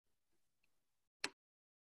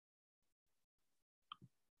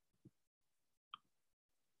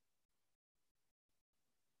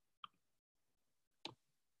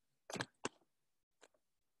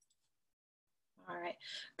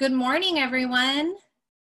Good morning, everyone.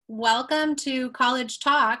 Welcome to College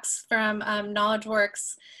Talks from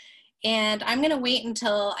KnowledgeWorks. And I'm going to wait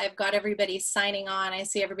until I've got everybody signing on. I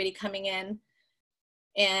see everybody coming in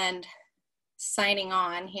and signing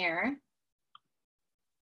on here.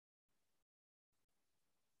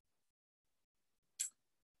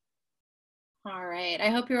 All right, I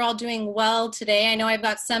hope you're all doing well today. I know I've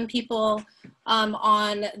got some people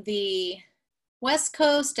on the West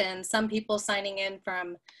Coast and some people signing in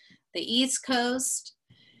from the East Coast.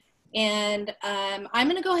 And I'm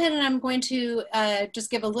going to go ahead and I'm going to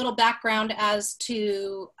just give a little background as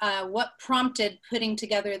to what prompted putting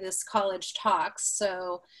together this college talks.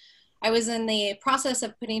 So I was in the process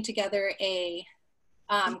of putting together a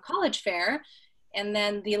college fair, and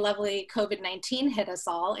then the lovely COVID-19 hit us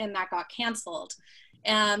all, and that got canceled.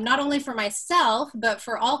 Not only for myself, but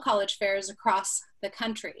for all college fairs across the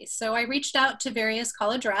country. So I reached out to various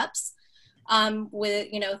college reps through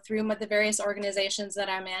the various organizations that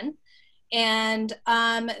I'm in. And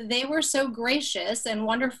they were so gracious and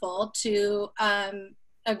wonderful to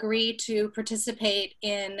agree to participate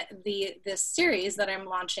in this series that I'm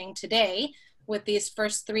launching today with these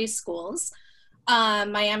first three schools.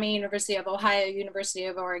 Miami, University of Ohio, University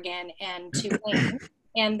of Oregon, and Tulane,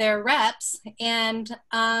 and their reps, and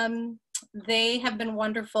they have been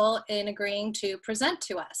wonderful in agreeing to present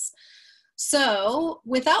to us. So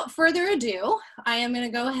without further ado, I am going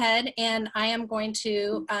to go ahead and I am going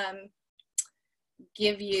to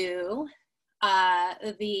give you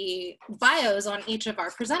the bios on each of our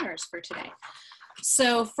presenters for today.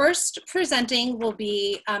 So first presenting will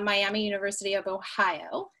be Miami, University of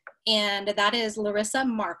Ohio, and that is Larissa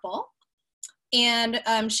Marple. And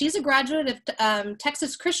she's a graduate of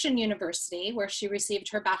Texas Christian University, where she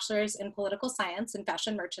received her bachelor's in political science and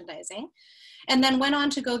fashion merchandising, and then went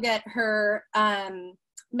on to go get her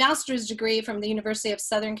master's degree from the University of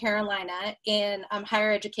Southern Carolina in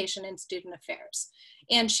higher education and student affairs.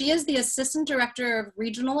 And she is the Assistant Director of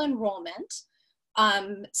Regional Enrollment.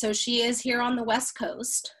 So she is here on the West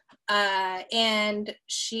Coast. And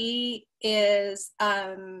she is,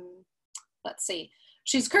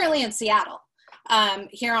 she's currently in Seattle,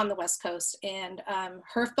 here on the West Coast. And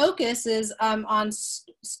her focus is on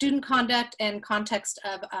student conduct and context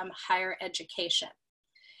of higher education.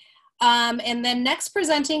 And then next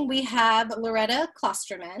presenting, we have Loretta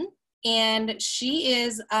Klosterman, and she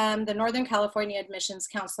is the Northern California Admissions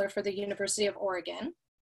Counselor for the University of Oregon.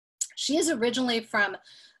 She is originally from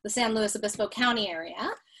the San Luis Obispo County area,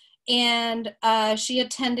 and she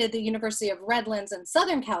attended the University of Redlands in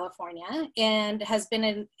Southern California and has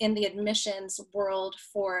been in the admissions world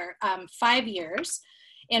for 5 years.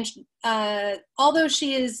 And although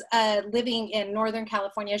she is living in Northern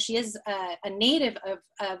California, she is a native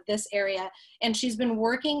of this area, and she's been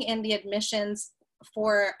working in the admissions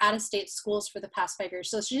for out-of-state schools for the past 5 years.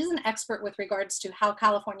 So she's an expert with regards to how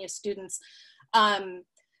California students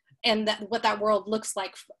and what that world looks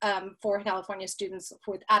like for California students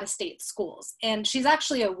with out-of-state schools. And she's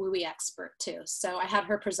actually a WUI expert too. So I had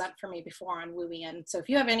her present for me before on WUI. And so if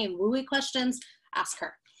you have any WUI questions, ask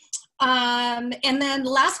her. And then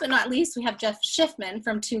last but not least, we have Jeff Schiffman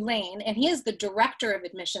from Tulane, and he is the Director of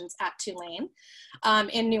Admissions at Tulane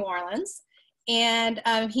in New Orleans. And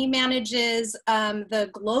he manages the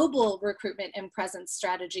global recruitment and presence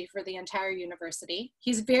strategy for the entire university.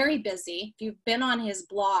 He's very busy. If you've been on his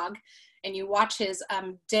blog and you watch his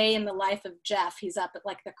day in the life of Jeff, he's up at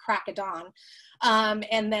like the crack of dawn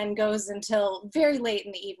and then goes until very late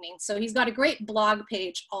in the evening. So he's got a great blog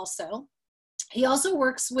page also. He also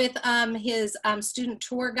works with his student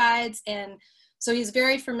tour guides, and so he's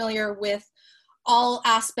very familiar with all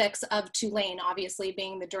aspects of Tulane, obviously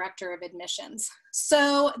being the Director of Admissions.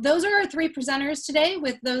 So those are our three presenters today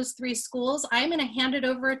with those three schools. I'm going to hand it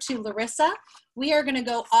over to Larissa. We are going to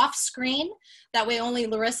go off screen. That way only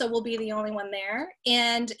Larissa will be the only one there.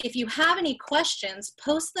 And if you have any questions,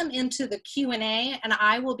 post them into the Q&A, and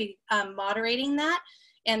I will be moderating that.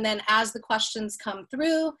 And then as the questions come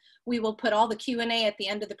through, we will put all the Q&A at the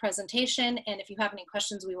end of the presentation. And if you have any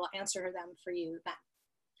questions, we will answer them for you then.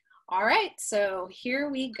 All right, so here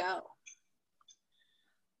we go.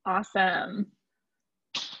 Awesome.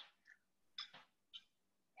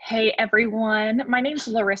 Hey everyone, my name is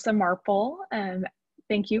Larissa Marple.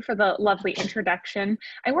 Thank you for the lovely introduction.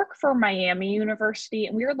 I work for Miami University,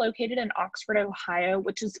 and we are located in Oxford, Ohio,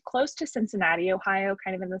 which is close to Cincinnati, Ohio,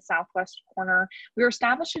 kind of in the southwest corner. We were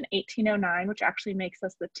established in 1809, which actually makes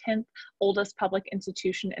us the 10th oldest public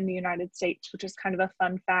institution in the United States, which is kind of a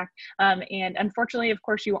fun fact. And unfortunately, of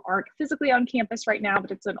course, you aren't physically on campus right now,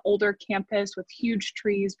 but it's an older campus with huge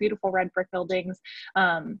trees, beautiful red brick buildings.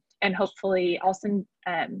 and hopefully I'll send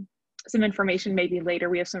some information maybe later.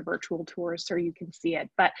 We have some virtual tours so you can see it.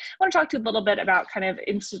 But I want to talk to you a little bit about kind of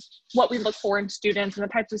what we look for in students and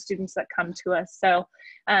the types of students that come to us. So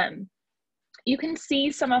you can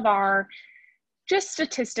see some of our just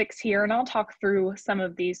statistics here, and I'll talk through some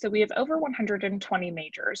of these. So we have over 120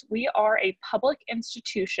 majors. We are a public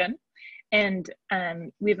institution, and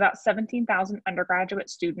we have about 17,000 undergraduate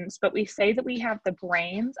students, but we say that we have the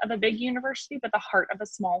brains of a big university, but the heart of a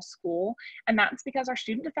small school. And that's because our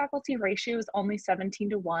student to faculty ratio is only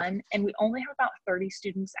 17:1, and we only have about 30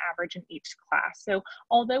 students average in each class. So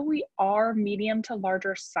although we are medium to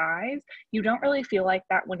larger size, you don't really feel like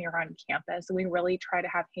that when you're on campus. We really try to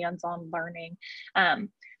have hands-on learning.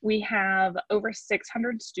 We have over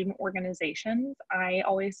 600 student organizations. I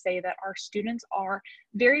always say that our students are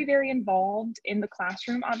very, very involved in the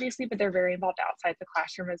classroom, obviously, but they're very involved outside the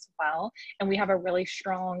classroom as well. And we have a really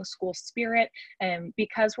strong school spirit. And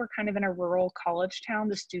because we're kind of in a rural college town,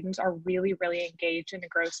 the students are really, really engaged and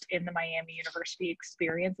engrossed in the Miami University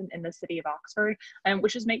experience and in the city of Oxford,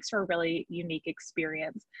 which just makes for a really unique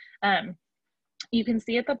experience. You can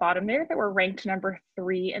see at the bottom there that we're ranked number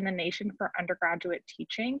 3 in the nation for undergraduate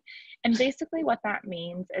teaching. And basically what that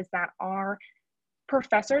means is that our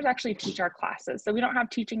professors actually teach our classes. So we don't have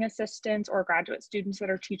teaching assistants or graduate students that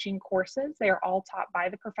are teaching courses. They are all taught by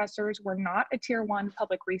the professors. We're not a tier 1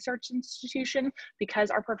 public research institution because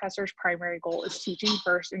our professors' primary goal is teaching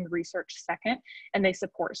first and research second, and they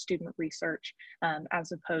support student research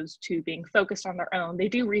as opposed to being focused on their own. They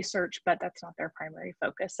do research, but that's not their primary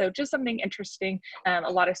focus. So just something interesting. A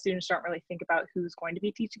lot of students don't really think about who's going to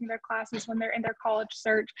be teaching their classes when they're in their college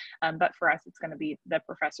search, but for us, it's going to be the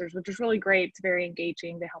professors, which is really great. It's very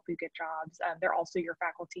engaging. They help you get jobs. They're also your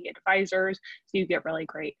faculty advisors, so you get really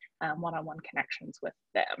great one-on-one connections with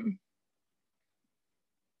them.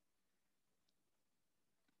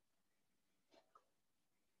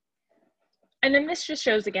 And then this just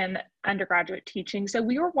shows, again, undergraduate teaching. So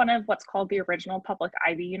we were one of what's called the original public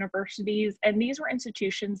Ivy universities, and these were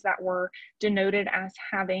institutions that were denoted as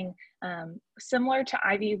having similar to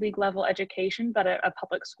Ivy League level education, but a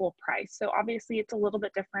public school price. So obviously it's a little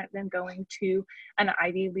bit different than going to an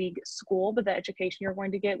Ivy League school, but the education you're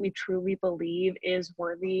going to get, we truly believe is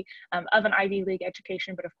worthy of an Ivy League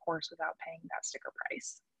education, but of course without paying that sticker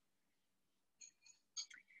price.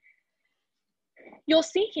 You'll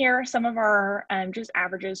see here some of our just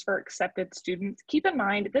averages for accepted students. Keep in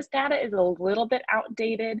mind, this data is a little bit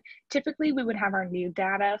outdated. Typically, we would have our new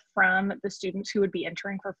data from the students who would be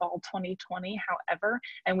entering for fall 2020. However,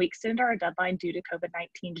 and we extended our deadline due to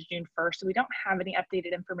COVID-19 to June 1st, so we don't have any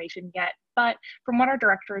updated information yet. But from what our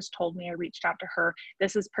director has told me, I reached out to her,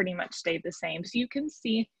 this has pretty much stayed the same. So you can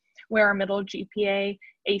see where our middle GPA,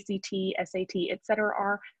 ACT, SAT, etc.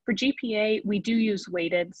 are. For GPA, we do use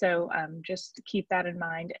weighted, so just keep that in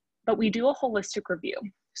mind. But we do a holistic review.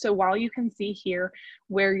 So while you can see here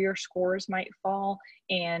where your scores might fall,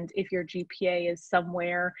 and if your GPA is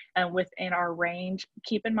somewhere within our range,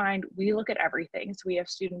 keep in mind, we look at everything. So we have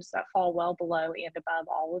students that fall well below and above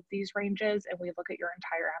all of these ranges, and we look at your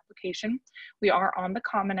entire application. We are on the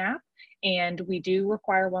Common App, and we do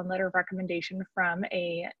require one letter of recommendation from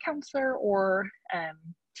a counselor or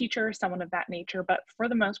teacher, someone of that nature. But for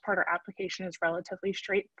the most part, our application is relatively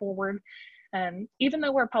straightforward. Even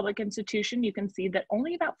though we're a public institution, you can see that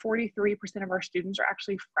only about 43% of our students are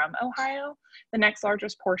actually from Ohio. The next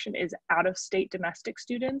largest portion is out-of-state domestic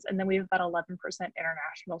students, and then we have about 11%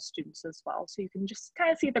 international students as well. So you can just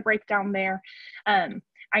kind of see the breakdown there.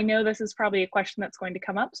 I know this is probably a question that's going to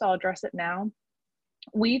come up, so I'll address it now.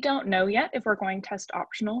 We don't know yet if we're going test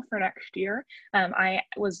optional for next year. I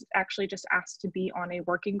was actually just asked to be on a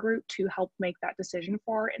working group to help make that decision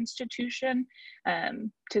for our institution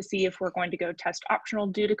to see if we're going to go test optional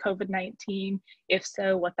due to COVID-19. If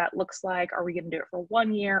so, what that looks like. Are we going to do it for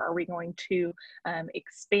 1 year? Are we going to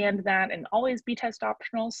expand that and always be test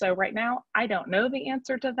optional? So right now, I don't know the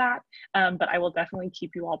answer to that, but I will definitely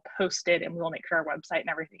keep you all posted, and we will make sure our website and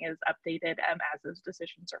everything is updated as those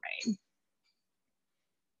decisions are made.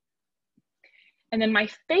 And then my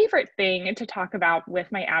favorite thing to talk about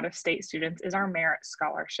with my out-of-state students is our merit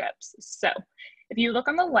scholarships. So if you look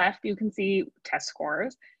on the left, you can see test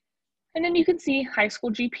scores, and then you can see high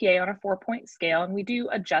school GPA on a 4-point scale. And we do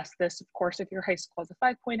adjust this, of course, if your high school has a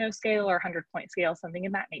 5.0 scale or 100-point scale, something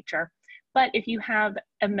in that nature. But if you have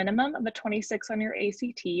a minimum of a 26 on your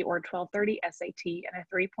ACT or a 1230 SAT and a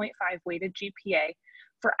 3.5 weighted GPA,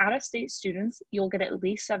 for out-of-state students, you'll get at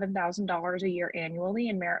least $7,000 a year annually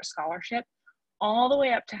in merit scholarship, all the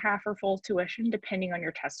way up to half or full tuition, depending on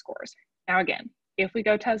your test scores. Now, again, if we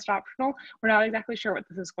go test optional. We're not exactly sure what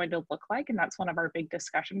this is going to look like, and that's one of our big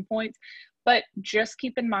discussion points. But just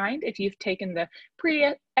keep in mind, if you've taken the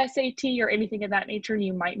pre-SAT or anything of that nature,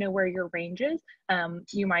 you might know where your range is.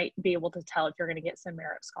 You might be able to tell if you're going to get some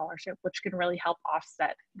merit scholarship, which can really help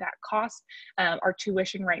offset that cost. Our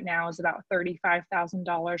tuition right now is about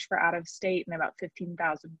 $35,000 for out of state and about $15,000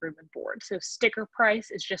 room and board. So sticker price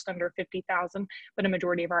is just under $50,000, but a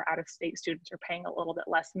majority of our out of state students are paying a little bit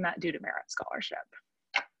less than that due to merit scholarship.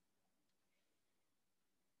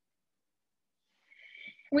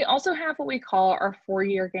 We also have what we call our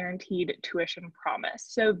 4-year guaranteed tuition promise.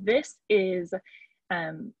 So this is,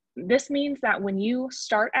 this means that when you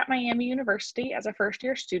start at Miami University as a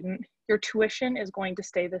first-year student, your tuition is going to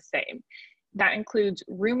stay the same. That includes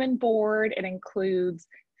room and board, it includes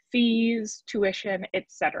fees, tuition,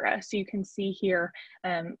 etc. So you can see here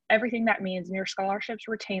everything that means, and your scholarships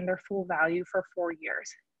retain their full value for 4 years.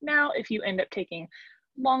 Now, if you end up taking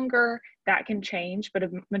longer, that can change, but a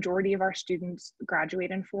majority of our students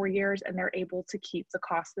graduate in 4 years and they're able to keep the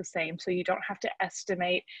cost the same. So you don't have to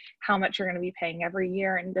estimate how much you're going to be paying every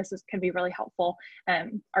year, and this can be really helpful.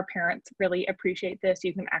 Our parents really appreciate this.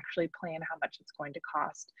 You can actually plan how much it's going to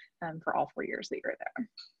cost for all 4 years that you're there.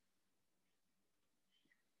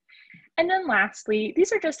 And then lastly,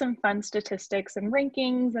 these are just some fun statistics and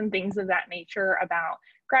rankings and things of that nature about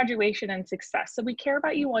graduation and success. So we care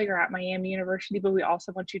about you while you're at Miami University, but we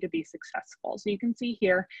also want you to be successful. So you can see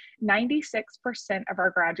here, 96% of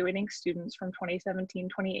our graduating students from 2017,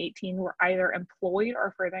 2018 were either employed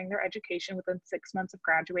or furthering their education within 6 months of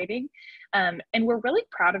graduating. And we're really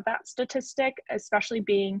proud of that statistic, especially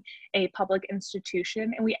being a public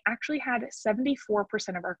institution. And we actually had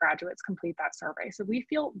 74% of our graduates complete that survey. So we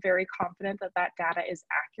feel very confident that that data is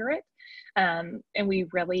accurate. And we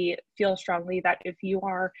really feel strongly that if you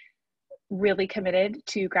are really committed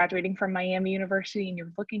to graduating from Miami University and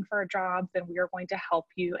you're looking for a job, then we are going to help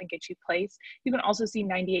you and get you placed. You can also see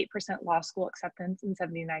 98% law school acceptance and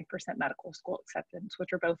 79% medical school acceptance,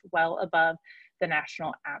 which are both well above the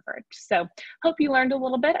national average. So hope you learned a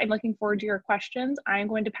little bit. I'm looking forward to your questions. I'm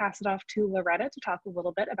going to pass it off to Loretta to talk a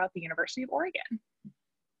little bit about the University of Oregon.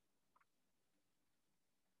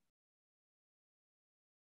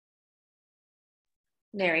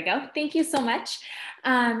 There we go. Thank you so much.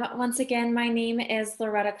 Once again, my name is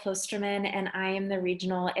Loretta Klosterman, and I am the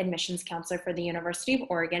Regional Admissions Counselor for the University of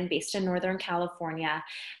Oregon, based in Northern California,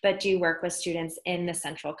 but do work with students in the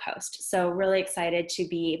Central Coast. So really excited to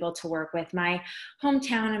be able to work with my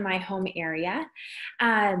hometown and my home area.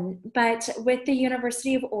 But with the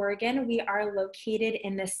University of Oregon, we are located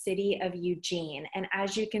in the city of Eugene. And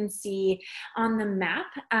as you can see on the map,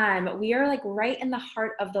 we are like right in the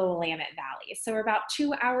heart of the Willamette Valley. So we're about 2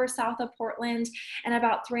 hours south of Portland and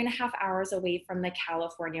about 3.5 hours away from the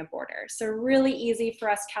California border. So really easy for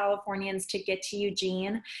us Californians to get to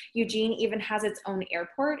Eugene. Eugene even has its own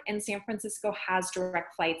airport, and San Francisco has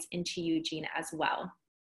direct flights into Eugene as well.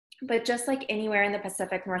 But just like anywhere in the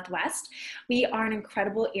Pacific Northwest, we are an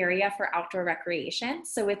incredible area for outdoor recreation.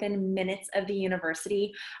 So within minutes of the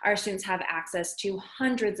university, our students have access to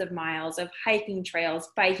hundreds of miles of hiking trails,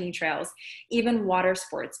 biking trails, even water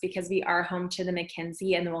sports, because we are home to the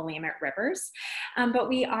McKenzie and the Willamette rivers. But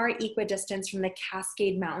we are equidistant from the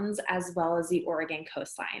Cascade Mountains as well as the Oregon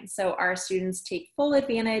coastline. So our students take full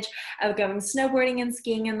advantage of going snowboarding and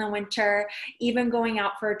skiing in the winter, even going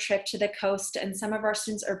out for a trip to the coast. And some of our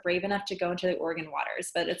students are brave enough to go into the Oregon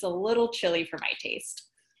waters, but it's a little chilly for my taste.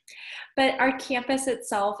 But our campus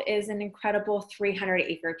itself is an incredible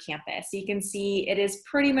 300-acre campus. You can see it is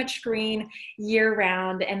pretty much green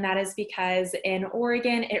year-round, and that is because in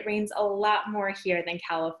Oregon, it rains a lot more here than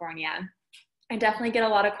California. I definitely get a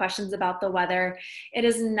lot of questions about the weather. It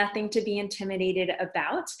is nothing to be intimidated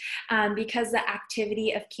about because the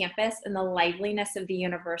activity of campus and the liveliness of the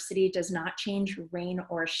university does not change rain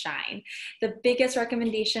or shine. The biggest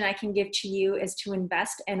recommendation I can give to you is to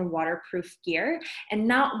invest in waterproof gear and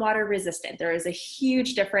not water resistant. There is a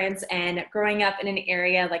huge difference, and growing up in an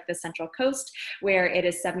area like the Central Coast where it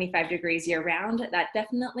is 75 degrees year round, that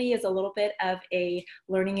definitely is a little bit of a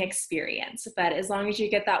learning experience. But as long as you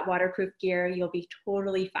get that waterproof gear, you'll be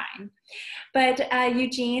totally fine. But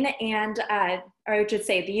Eugene and, or I should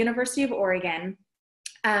say the University of Oregon,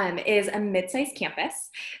 is a mid-sized campus.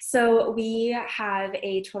 So we have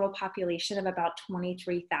a total population of about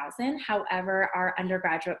 23,000. However, our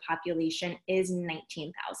undergraduate population is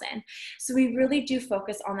 19,000. So we really do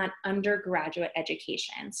focus on that undergraduate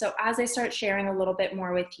education. So as I start sharing a little bit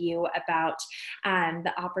more with you about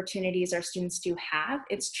the opportunities our students do have,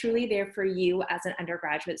 it's truly there for you as an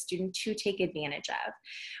undergraduate student to take advantage of.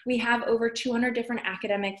 We have over 200 different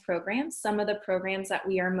academic programs. Some of the programs that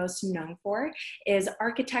we are most known for is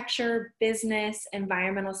architecture, business,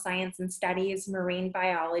 environmental science and studies, marine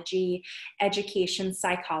biology, education,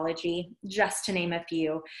 psychology, just to name a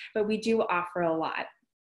few, but we do offer a lot.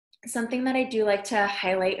 Something that I do like to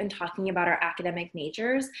highlight in talking about our academic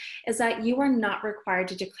majors is that you are not required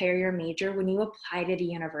to declare your major when you apply to the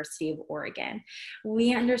University of Oregon.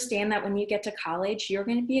 We understand that when you get to college, you're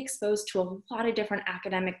going to be exposed to a lot of different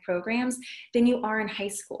academic programs than you are in high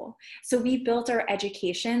school. So we built our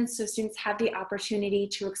education so students have the opportunity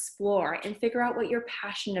to explore and figure out what you're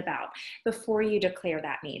passionate about before you declare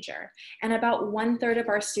that major. And about 1/3 of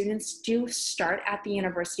our students do start at the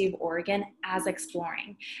University of Oregon as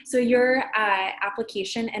exploring. So your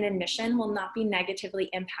application and admission will not be negatively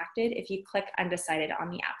impacted if you click undecided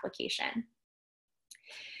on the application.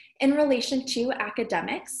 In relation to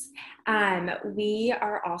academics, we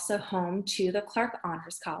are also home to the Clark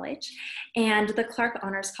Honors College, and the Clark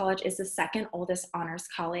Honors College is the second oldest honors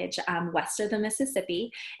college west of the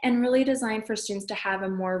Mississippi, and really designed for students to have a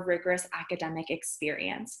more rigorous academic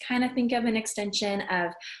experience. Kind of think of an extension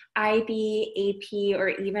of IB, AP, or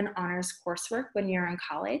even honors coursework when you're in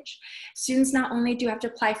college. Students not only do have to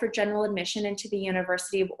apply for general admission into the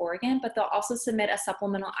University of Oregon, but they'll also submit a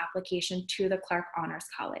supplemental application to the Clark Honors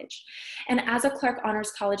College. And as a Clark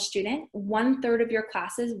Honors College student, 1/3 of your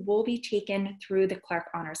classes will be taken through the Clark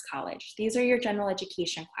Honors College. These are your general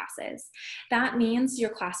education classes. That means your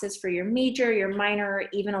classes for your major, your minor, or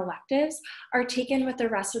even electives are taken with the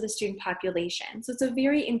rest of the student population. So it's a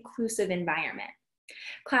very inclusive environment.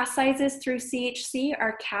 Class sizes through CHC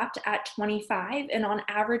are capped at 25 and on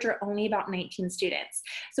average are only about 19 students.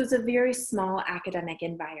 So it's a very small academic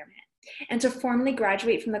environment. And to formally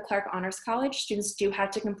graduate from the Clark Honors College, students do have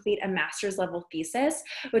to complete a master's level thesis,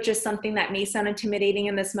 which is something that may sound intimidating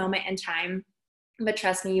in this moment in time. But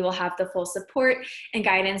trust me, you will have the full support and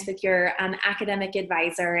guidance with your academic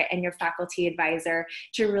advisor and your faculty advisor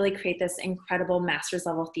to really create this incredible master's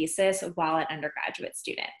level thesis while an undergraduate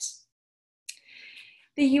student.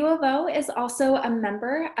 The U of O is also a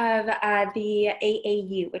member of the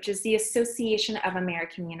AAU, which is the Association of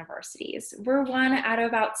American Universities. We're one out of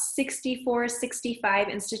about 64, 65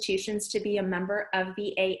 institutions to be a member of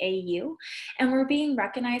the AAU, and we're being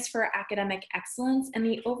recognized for our academic excellence and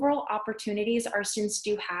the overall opportunities our students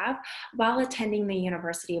do have while attending the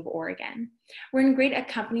University of Oregon. We're in great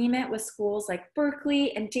accompaniment with schools like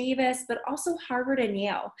Berkeley and Davis, but also Harvard and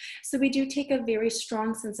Yale. So we do take a very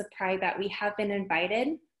strong sense of pride that we have been invited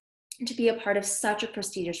to be a part of such a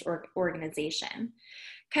prestigious organization.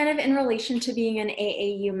 Kind of in relation to being an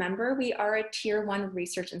AAU member, we are a Tier 1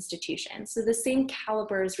 research institution, so the same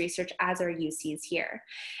caliber as research as our UCs here.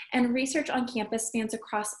 And research on campus spans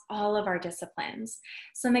across all of our disciplines.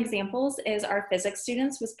 Some examples is our physics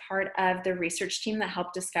students was part of the research team that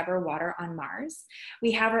helped discover water on Mars.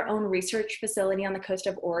 We have our own research facility on the coast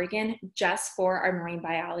of Oregon just for our marine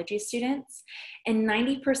biology students. And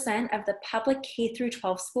 90% of the public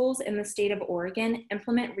K-12 schools in the state of Oregon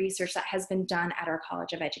implement research that has been done at our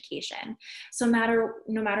College of Education. So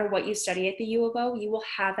no matter what you study at the U of O, you will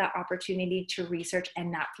have that opportunity to research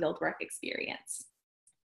and that fieldwork experience.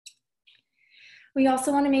 We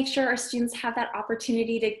also want to make sure our students have that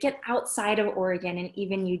opportunity to get outside of Oregon and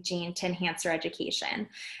even Eugene to enhance their education.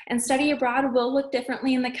 And study abroad will look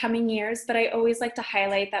differently in the coming years, but I always like to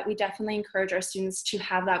highlight that we definitely encourage our students to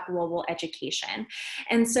have that global education.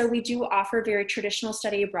 And so we do offer very traditional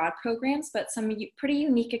study abroad programs, but some pretty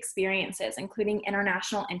unique experiences, including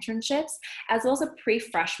international internships, as well as a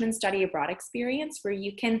pre-freshman study abroad experience where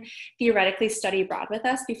you can theoretically study abroad with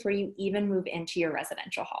us before you even move into your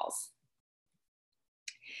residential halls.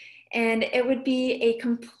 And it would be a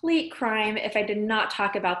complete crime if I did not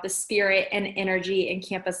talk about the spirit and energy in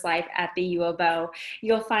campus life at the U of O.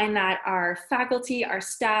 You'll find that our faculty, our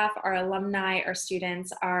staff, our alumni, our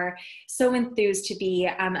students are so enthused to be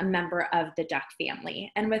a member of the Duck family.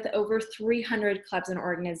 And with over 300 clubs and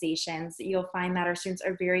organizations, you'll find that our students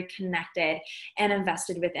are very connected and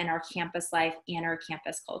invested within our campus life and our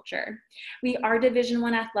campus culture. We are Division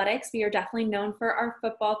I athletics. We are definitely known for our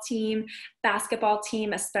football team, basketball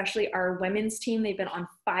team, especially actually our women's team. They've been on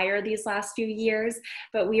fire these last few years,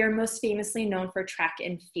 but we are most famously known for track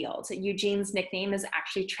and field. Eugene's nickname is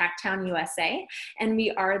actually Tracktown USA, and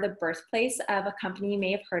we are the birthplace of a company you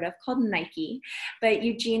may have heard of called Nike. But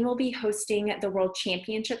Eugene will be hosting the World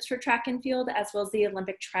Championships for track and field, as well as the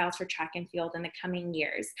Olympic trials for track and field in the coming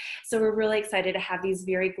years. So we're really excited to have these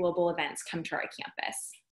very global events come to our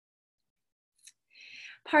campus.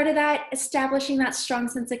 Part of that, establishing that strong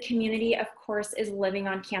sense of community, of course, is living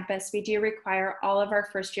on campus. We do require all of our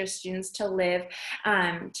first-year students to live,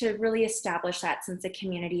 to really establish that sense of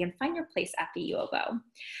community and find your place at the U of O.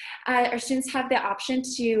 Our students have the option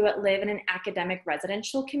to live in an academic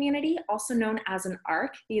residential community, also known as an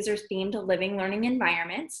ARC. These are themed living learning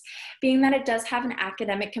environments. Being that it does have an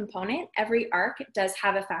academic component, every ARC does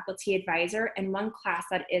have a faculty advisor and one class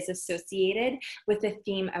that is associated with the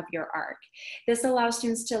theme of your ARC. This allows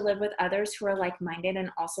students to live with others who are like-minded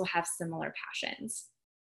and also have similar passions.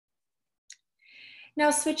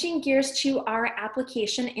 Now, switching gears to our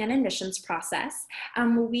application and admissions process,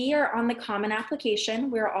 we are on the common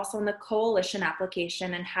application. We're also on the coalition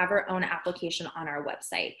application and have our own application on our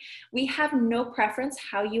website. We have no preference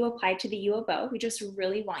how you apply to the U of O. We just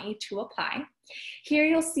really want you to apply. Here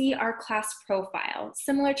you'll see our class profile.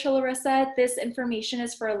 Similar to Larissa, this information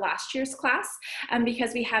is for last year's class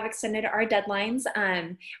because we have extended our deadlines.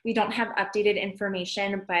 We don't have updated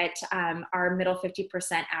information, but our middle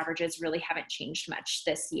 50% averages really haven't changed much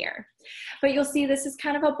this year. But you'll see this is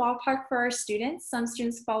kind of a ballpark for our students. Some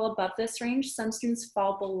students fall above this range, some students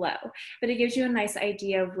fall below, but it gives you a nice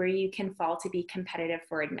idea of where you can fall to be competitive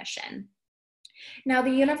for admission. Now, the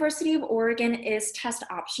University of Oregon is test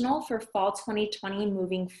optional for fall 2020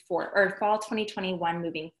 moving forward, or fall 2021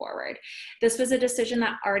 moving forward. This was a decision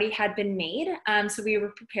that already had been made, so we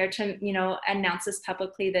were prepared to, announce this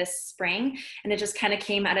publicly this spring, and it just kind of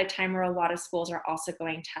came at a time where a lot of schools are also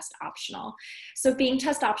going test optional. So being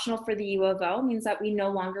test optional for the U of O means that we no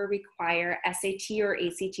longer require SAT or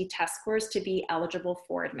ACT test scores to be eligible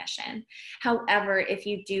for admission. However, if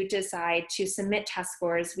you do decide to submit test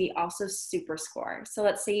scores, we also super score. So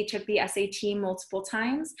let's say you took the SAT multiple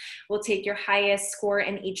times. We'll take your highest score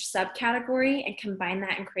in each subcategory and combine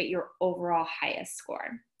that and create your overall highest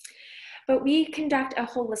score. But we conduct a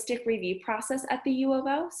holistic review process at the U of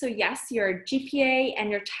O. So yes, your GPA and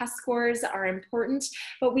your test scores are important,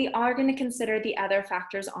 but we are going to consider the other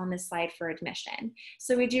factors on this slide for admission.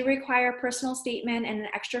 So we do require a personal statement and an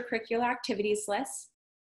extracurricular activities list.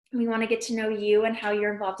 We want to get to know you and how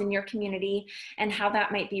you're involved in your community and how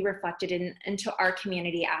that might be reflected into our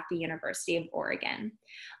community at the University of Oregon.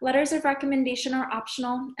 Letters of recommendation are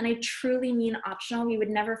optional, and I truly mean optional. We would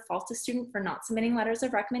never fault a student for not submitting letters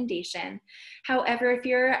of recommendation. However, if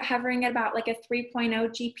you're hovering at about like a 3.0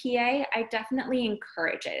 GPA, I definitely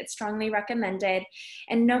encourage it. It's strongly recommended,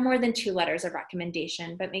 and no more than 2 letters of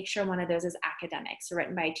recommendation, but make sure one of those is academic, so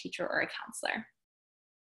written by a teacher or a counselor.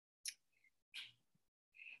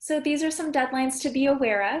 So these are some deadlines to be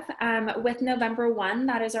aware of. With November 1,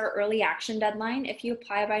 that is our early action deadline. If you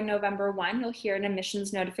apply by November 1, you'll hear an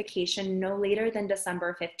admissions notification no later than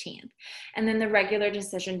December 15th. And then the regular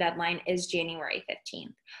decision deadline is January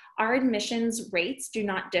 15th. Our admissions rates do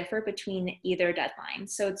not differ between either deadline.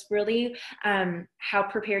 So it's really how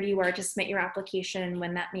prepared you are to submit your application and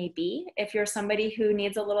when that may be. If you're somebody who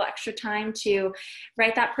needs a little extra time to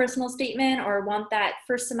write that personal statement or want that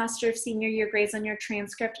first semester of senior year grades on your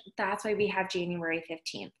transcript, that's why we have January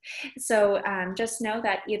 15th. So just know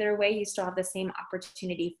that either way, you still have the same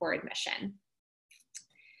opportunity for admission.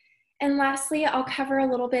 And lastly, I'll cover a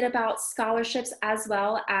little bit about scholarships as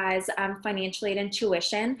well as financial aid and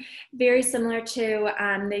tuition. Very similar to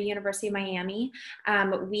the University of Miami,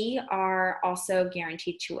 we are also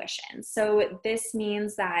guaranteed tuition. So this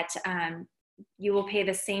means that you will pay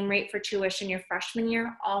the same rate for tuition your freshman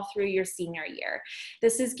year all through your senior year.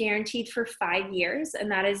 This is guaranteed for 5 years,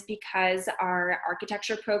 and that is because our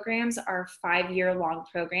architecture programs are 5-year long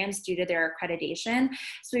programs due to their accreditation.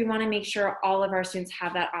 So we want to make sure all of our students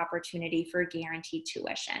have that opportunity for guaranteed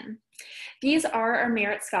tuition. These are our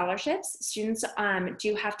merit scholarships. Students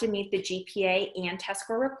do have to meet the GPA and test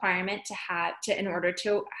score requirement in order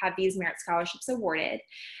to have these merit scholarships awarded.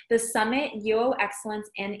 The Summit, UO Excellence,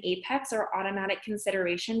 and Apex are automatic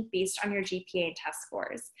consideration based on your GPA and test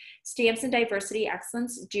scores. Stamps and Diversity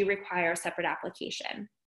Excellence do require a separate application.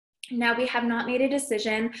 Now, we have not made a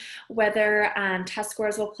decision whether test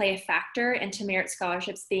scores will play a factor into merit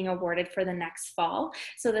scholarships being awarded for the next fall.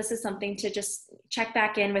 So this is something to just check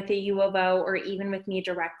back in with the U of O or even with me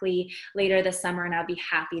directly later this summer, and I'll be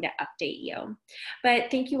happy to update you. But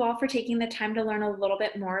thank you all for taking the time to learn a little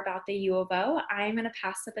bit more about the U of O. I'm going to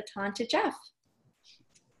pass the baton to Jeff.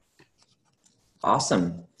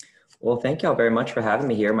 Awesome. Well, thank y'all very much for having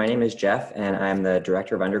me here. My name is Jeff, and I'm the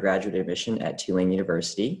Director of Undergraduate Admission at Tulane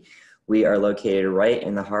University. We are located right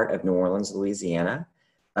in the heart of New Orleans, Louisiana.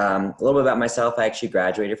 A little bit about myself, I actually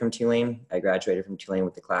graduated from Tulane. I graduated from Tulane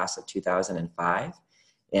with the class of 2005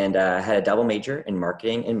 and had a double major in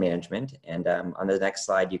marketing and management. And on the next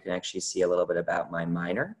slide, you can actually see a little bit about my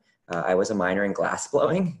minor. I was a minor in glass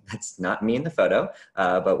blowing. That's not me in the photo,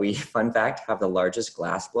 but we, fun fact, have the largest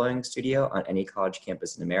glass blowing studio on any college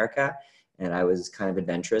campus in America. And I was kind of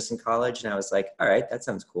adventurous in college, and I was like, all right, that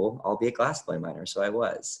sounds cool. I'll be a glass blowing minor, so I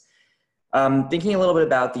was. Thinking a little bit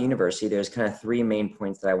about the university, there's kind of three main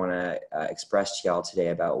points that I want to express to y'all today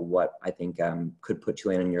about what I think could put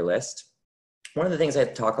Tulane on your list. One of the things I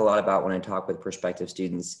talk a lot about when I talk with prospective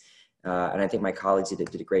students, and I think my colleagues did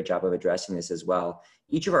a great job of addressing this as well,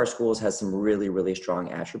 each of our schools has some really, really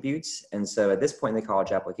strong attributes. And so at this point in the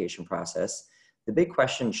college application process, the big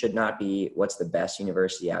question should not be what's the best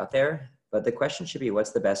university out there, but the question should be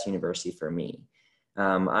what's the best university for me.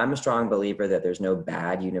 I'm a strong believer that there's no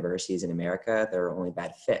bad universities in America, there are only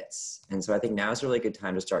bad fits. And so I think now is a really good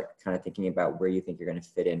time to start kind of thinking about where you think you're going to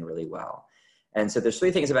fit in really well. And so there's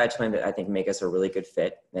three things about Tulane that I think make us a really good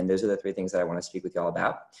fit. And those are the three things that I want to speak with y'all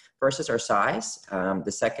about. First is our size. The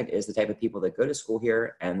second is the type of people that go to school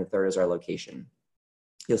here. And the third is our location.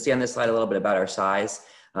 You'll see on this slide a little bit about our size.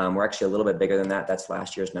 We're actually a little bit bigger than that. That's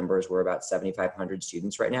last year's numbers. We're about 7,500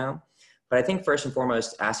 students right now. But I think first and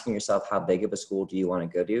foremost, asking yourself how big of a school do you want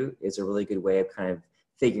to go to is a really good way of kind of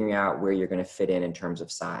figuring out where you're going to fit in terms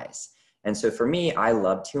of size. And so for me, I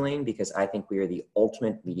love Tulane because I think we are the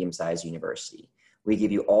ultimate medium-sized university. We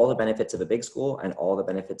give you all the benefits of a big school and all the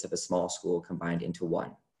benefits of a small school combined into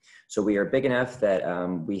one. So we are big enough that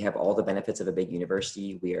we have all the benefits of a big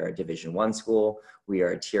university. We are a Division I school. We are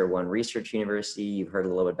a Tier 1 research university. You've heard a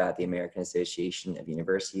little bit about the American Association of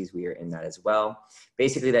Universities. We are in that as well.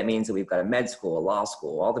 Basically, that means that we've got a med school, a law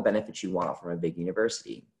school, all the benefits you want from a big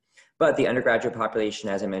university. But the undergraduate population,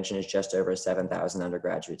 as I mentioned, is just over 7,000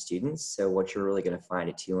 undergraduate students. So what you're really going to find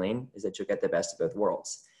at Tulane is that you'll get the best of both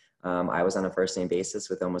worlds. I was on a first name basis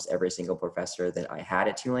with almost every single professor that I had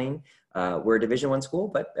at Tulane. We're a Division I school,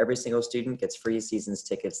 but every single student gets free seasons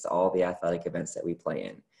tickets to all the athletic events that we play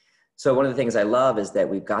in. So one of the things I love is that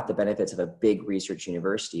we've got the benefits of a big research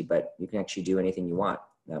university, but you can actually do anything you want.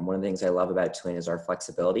 One of the things I love about Tulane is our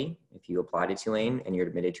flexibility. If you apply to Tulane and you're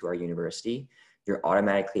admitted to our university, you're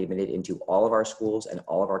automatically admitted into all of our schools and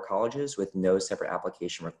all of our colleges with no separate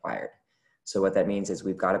application required. So what that means is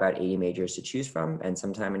we've got about 80 majors to choose from, and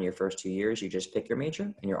sometime in your first 2 years, you just pick your major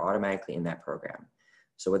and you're automatically in that program.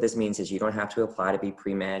 So what this means is you don't have to apply to be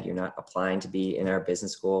pre-med, you're not applying to be in our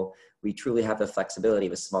business school. We truly have the flexibility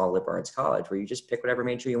of a small liberal arts college where you just pick whatever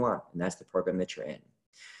major you want, and that's the program that you're in.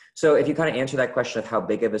 So if you kind of answer that question of how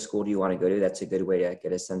big of a school do you want to go to, that's a good way to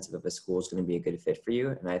get a sense of if a school is going to be a good fit for you.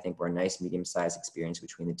 And I think we're a nice medium-sized experience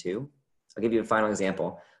between the two. I'll give you a final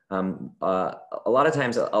example. A lot of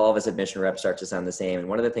times all of us admission reps start to sound the same. And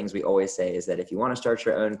one of the things we always say is that if you want to start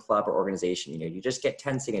your own club or organization, you just get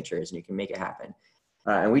 10 signatures and you can make it happen.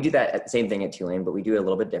 And we do that same thing at Tulane, but we do it a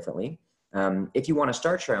little bit differently. If you want to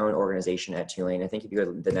start your own organization at Tulane, I think if you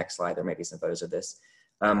go to the next slide, there might be some photos of this.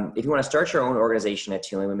 If you want to start your own organization at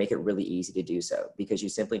Tulane, we make it really easy to do so because you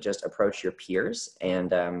simply just approach your peers,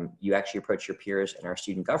 and you actually approach your peers in our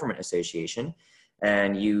Student Government Association,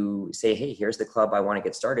 and you say, hey, here's the club I want to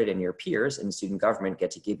get started, and your peers in student government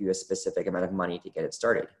get to give you a specific amount of money to get it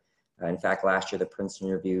started. In fact, last year, the Princeton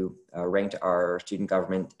Review ranked our student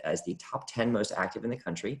government as the top 10 most active in the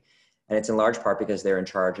country. And it's in large part because they're in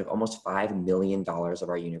charge of almost $5 million of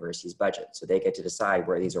our university's budget. So they get to decide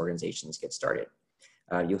where these organizations get started.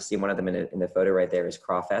 You'll see one of them in the photo right there is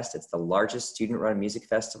Crawfest. It's the largest student-run music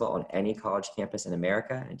festival on any college campus in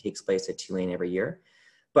America, and it takes place at Tulane every year.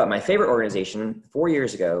 But my favorite organization, 4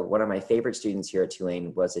 years ago, one of my favorite students here at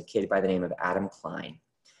Tulane was a kid by the name of Adam Klein.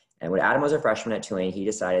 And when Adam was a freshman at Tulane, he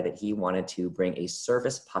decided that he wanted to bring a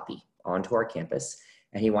service puppy onto our campus.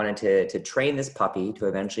 And he wanted to train this puppy to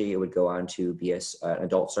eventually it would go on to be an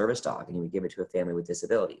adult service dog, and he would give it to a family with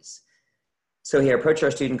disabilities. So he approached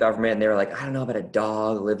our student government, and they were like, I don't know about a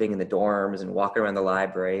dog living in the dorms and walking around the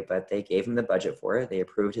library, but they gave him the budget for it. They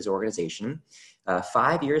approved his organization.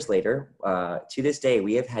 5 years later, to this day,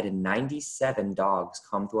 we have had 97 dogs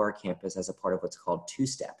come through our campus as a part of what's called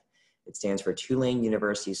Two-Step. It stands for Tulane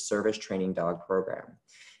University Service Training Dog Program.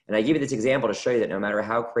 And I give you this example to show you that no matter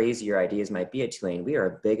how crazy your ideas might be at Tulane, we are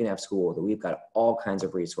a big enough school that we've got all kinds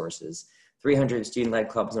of resources, 300 student-led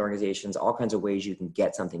clubs and organizations, all kinds of ways you can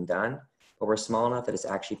get something done, but we're small enough that it's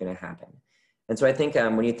actually going to happen. And so I think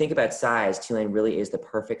when you think about size, Tulane really is the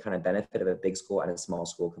perfect kind of benefit of a big school and a small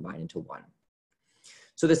school combined into one.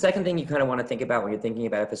 So the second thing you kind of want to think about when you're thinking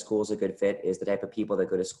about if a school is a good fit is the type of people that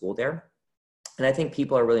go to school there. And I think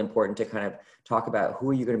people are really important to kind of talk about who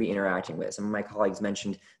are you going to be interacting with. Some of my colleagues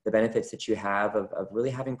mentioned the benefits that you have of really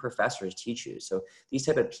having professors teach you. So these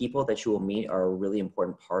type of people that you will meet are a really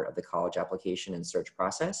important part of the college application and search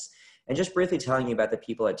process. And just briefly telling you about the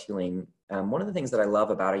people at Tulane, one of the things that I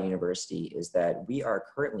love about our university is that we are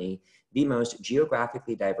currently the most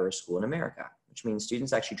geographically diverse school in America, which means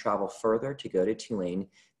students actually travel further to go to Tulane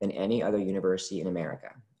than any other university in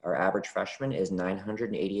America. Our average freshman is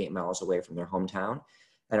 988 miles away from their hometown.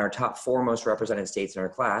 And our top 4 most represented states in our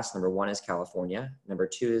class, number 1 is California, number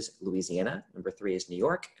 2 is Louisiana, number 3 is New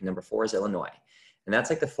York, and number 4 is Illinois. And that's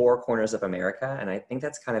like the 4 corners of America. And I think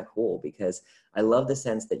that's kind of cool because I love the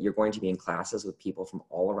sense that you're going to be in classes with people from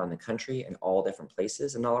all around the country and all different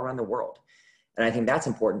places and all around the world. And I think that's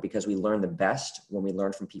important because we learn the best when we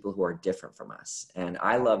learn from people who are different from us. And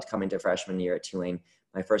I loved coming to freshman year at Tulane.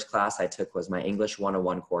 My first class I took was my English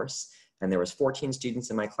 101 course. And there was 14 students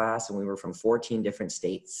in my class and we were from 14 different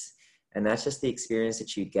states. And that's just the experience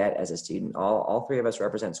that you get as a student. All 3 of us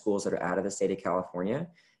represent schools that are out of the state of California.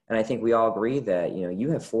 And I think we all agree that,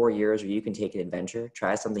 you have 4 years where you can take an adventure,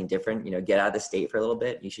 try something different, get out of the state for a little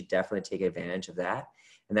bit. You should definitely take advantage of that.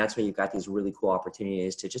 And that's where you've got these really cool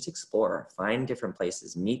opportunities to just explore, find different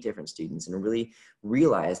places, meet different students, and really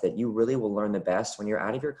realize that you really will learn the best when you're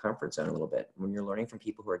out of your comfort zone a little bit, when you're learning from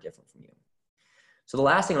people who are different from you. So the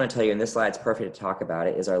last thing I want to tell you, and this slide's perfect to talk about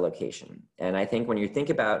it, is our location. And I think when you think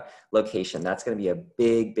about location, that's going to be a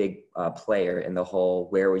big player in the whole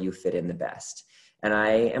where will you fit in the best. And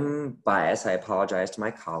I am biased, I apologize to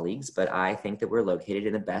my colleagues, but I think that we're located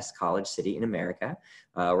in the best college city in America.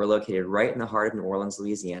 We're located right in the heart of New Orleans,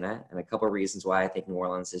 Louisiana, and a couple of reasons why I think New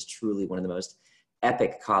Orleans is truly one of the most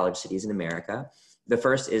epic college cities in America. The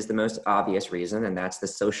first is the most obvious reason, and that's the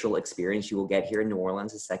social experience you will get here in New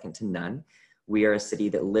Orleans is second to none. We are a city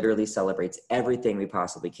that literally celebrates everything we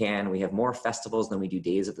possibly can. We have more festivals than we do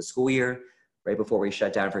days of the school year. Right before we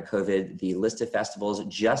shut down for COVID, the list of festivals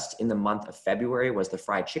just in the month of February was the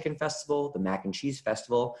Fried Chicken Festival, the Mac and Cheese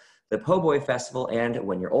Festival, the Po' Boy Festival, and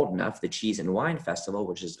when you're old enough, the Cheese and Wine Festival,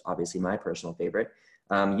 which is obviously my personal favorite.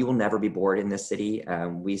 You will never be bored in this city.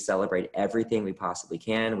 We celebrate everything we possibly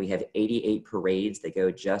can. We have 88 parades that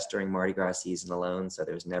go just during Mardi Gras season alone, so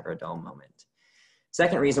there's never a dull moment.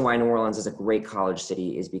 Second reason why New Orleans is a great college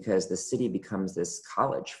city is because the city becomes this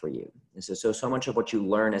college for you. And so much of what you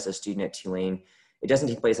learn as a student at Tulane, it doesn't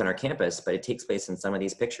take place on our campus, but it takes place in some of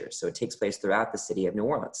these pictures. So it takes place throughout the city of New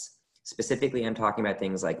Orleans. Specifically, I'm talking about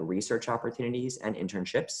things like research opportunities and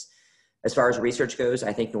internships. As far as research goes,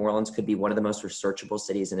 I think New Orleans could be one of the most researchable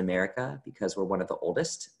cities in America because we're one of the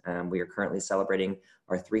oldest. We are currently celebrating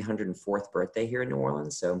our 304th birthday here in New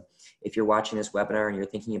Orleans. So if you're watching this webinar and you're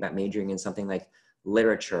thinking about majoring in something like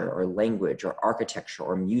literature or language or architecture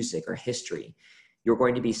or music or history, you're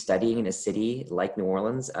going to be studying in a city like New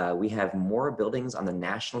Orleans. We have more buildings on the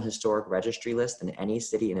National Historic Registry list than any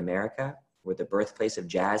city in America. We're the birthplace of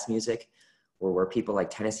jazz music. We're where people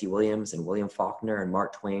like Tennessee Williams and William Faulkner and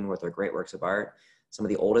Mark Twain wrote their great works of art. Some of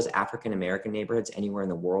the oldest African-American neighborhoods anywhere in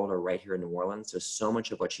the world are right here in New Orleans. So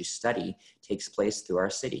much of what you study takes place through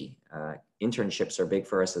our city. Internships are big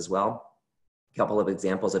for us as well. A couple of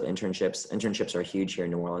examples of internships. Internships are huge here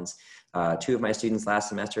in New Orleans. 2 of my students last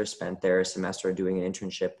semester spent their semester doing an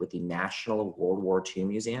internship with the National World War II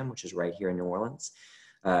Museum, which is right here in New Orleans.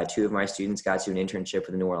 2 of my students got to an internship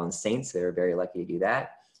with the New Orleans Saints. They were very lucky to do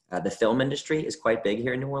that. The film industry is quite big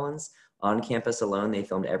here in New Orleans. On campus alone, they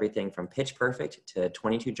filmed everything from Pitch Perfect to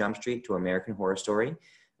 22 Jump Street to American Horror Story.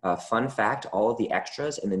 Fun fact, all of the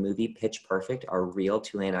extras in the movie Pitch Perfect are real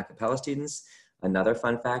Tulane a cappella students. Another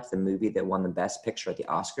fun fact, the movie that won the Best Picture at the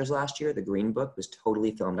Oscars last year, The Green Book, was totally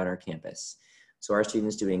filmed on our campus. So our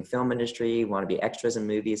students doing film industry, want to be extras in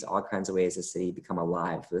movies, all kinds of ways the city become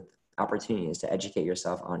alive with opportunities to educate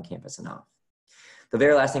yourself on campus and off. The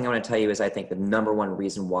very last thing I want to tell you is I think the #1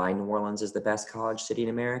 reason why New Orleans is the best college city in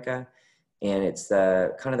America, and it's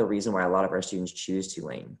kind of the reason why a lot of our students choose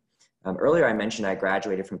Tulane. Earlier I mentioned I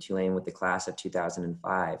graduated from Tulane with the class of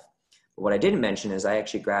 2005. But what I didn't mention is I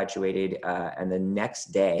actually graduated and the next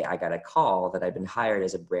day I got a call that I'd been hired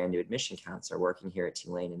as a brand new admission counselor working here at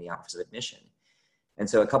Tulane in the Office of Admission. And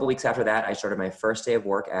so a couple weeks after that, I started my first day of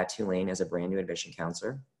work at Tulane as a brand new admission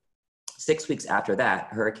counselor. 6 weeks after that,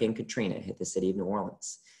 Hurricane Katrina hit the city of New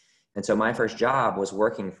Orleans. And so my first job was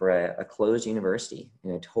working for a closed university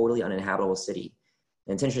in a totally uninhabitable city.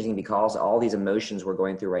 And it's interesting because all these emotions we're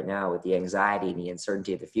going through right now with the anxiety and the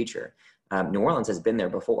uncertainty of the future, New Orleans has been there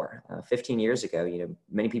before. 15 years ago,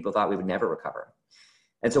 many people thought we would never recover.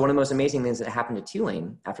 And so one of the most amazing things that happened to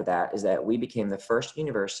Tulane after that is that we became the first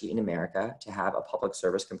university in America to have a public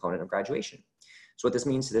service component of graduation. So what this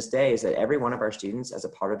means to this day is that every one of our students, as a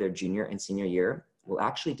part of their junior and senior year, will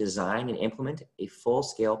actually design and implement a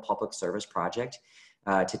full-scale public service project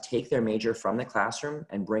to take their major from the classroom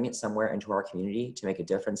and bring it somewhere into our community to make a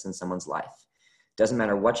difference in someone's life. Doesn't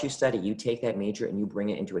matter what you study, you take that major and you bring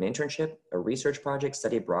it into an internship, a research project,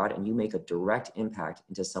 study abroad, and you make a direct impact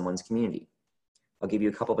into someone's community. I'll give you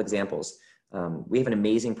a couple of examples. We have an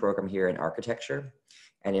amazing program here in architecture.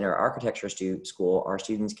 And in our architecture school, our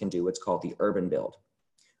students can do what's called the Urban Build.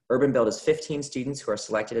 Urban Build is 15 students who are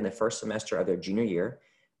selected in the first semester of their junior year.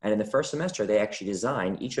 And in the first semester, they actually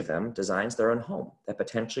design, each of them designs their own home that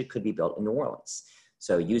potentially could be built in New Orleans.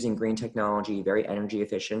 So using green technology, very energy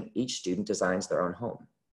efficient, each student designs their own home.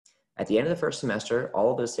 At the end of the first semester,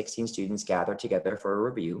 all of those 16 students gather together for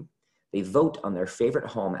a review. They vote on their favorite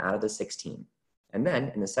home out of the 16. And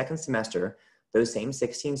then in the second semester, those same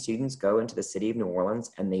 16 students go into the city of New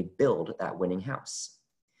Orleans and they build that winning house.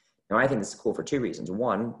 Now, I think this is cool for two reasons.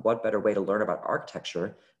 One, what better way to learn about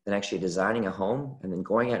architecture than actually designing a home and then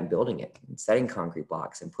going out and building it and setting concrete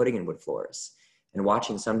blocks and putting in wood floors and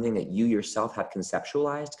watching something that you yourself have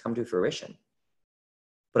conceptualized come to fruition.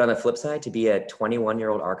 But on the flip side, to be a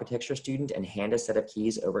 21-year-old architecture student and hand a set of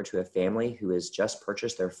keys over to a family who has just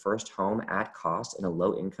purchased their first home at cost in a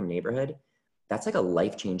low-income neighborhood, that's like a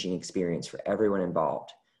life-changing experience for everyone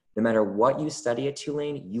involved. No matter what you study at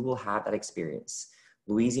Tulane, you will have that experience.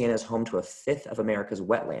 Louisiana is home to a fifth of America's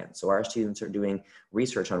wetlands. So our students are doing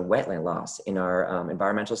research on wetland loss in our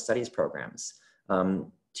environmental studies programs.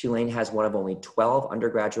 Tulane has one of only 12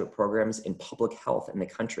 undergraduate programs in public health in the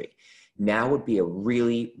country. Now would be a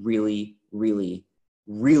really, really, really,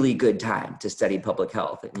 really good time to study public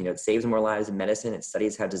health. You know, it saves more lives in medicine. It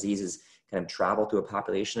studies how diseases kind of travel through a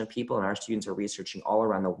population of people, and our students are researching all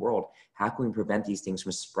around the world. How can we prevent these things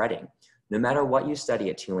from spreading? No matter what you study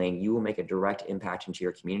at Tulane, you will make a direct impact into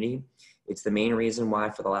your community. It's the main reason why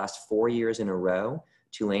for the last 4 years in a row,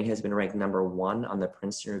 Tulane has been ranked #1 on the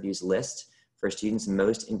Princeton Review's list for students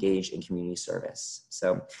most engaged in community service.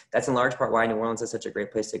 So that's in large part why New Orleans is such a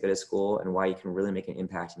great place to go to school and why you can really make an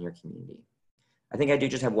impact in your community. I think I do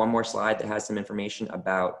just have one more slide that has some information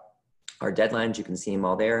about our deadlines. You can see them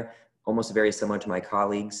all there, almost very similar to my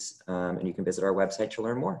colleagues, and you can visit our website to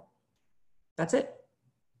learn more. That's it.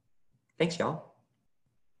 Thanks, y'all.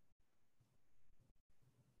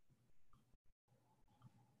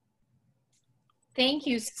 Thank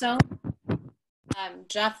you so much,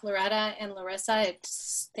 Jeff, Loretta, and Larissa.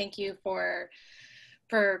 Thank you for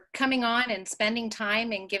coming on and spending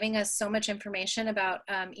time and giving us so much information about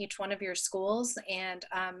each one of your schools. And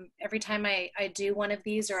every time I do one of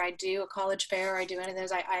these, or I do a college fair, or I do any of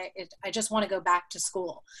those, I just want to go back to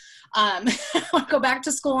school. I want to go back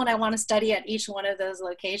to school and I want to study at each one of those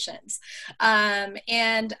locations.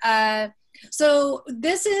 So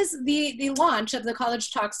this is the launch of the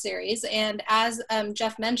College Talk series. And as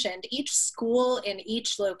Jeff mentioned, each school in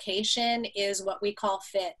each location is what we call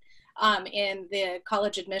fit in the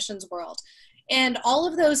college admissions world. And all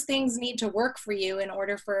of those things need to work for you in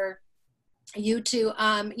order for you to,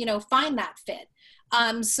 find that fit.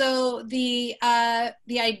 So the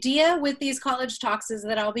idea with these college talks is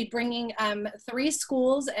that I'll be bringing 3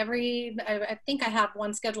 schools I think I have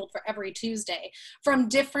one scheduled for every Tuesday from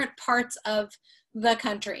different parts of the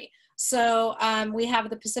country. So we have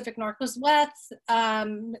the Pacific Northwest,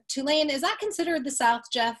 Tulane. Is that considered the South,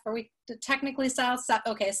 Jeff? Are we technically South?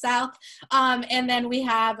 Okay, South. And then we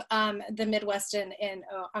have the Midwest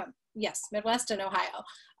Midwest and Ohio.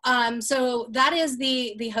 So that is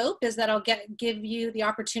the hope, is that I'll give you the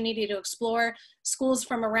opportunity to explore schools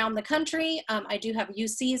from around the country. I do have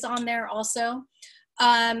UCs on there also.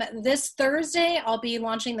 This Thursday, I'll be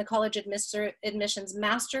launching the College Admissions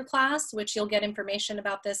Masterclass, which you'll get information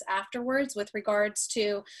about this afterwards with regards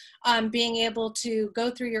to being able to go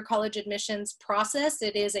through your college admissions process.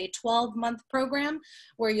 It is a 12-month program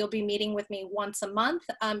where you'll be meeting with me once a month.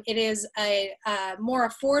 It is a more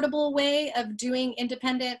affordable way of doing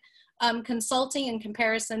independent consulting in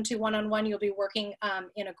comparison to one-on-one. You'll be working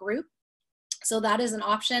in a group. So that is an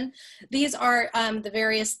option. These are the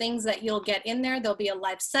various things that you'll get in there. There'll be a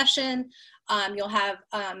live session. You'll have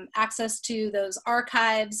access to those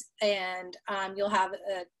archives, and you'll have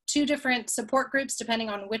 2 different support groups depending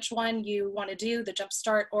on which one you want to do, the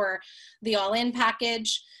Jumpstart or the All-In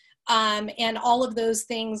package. And all of those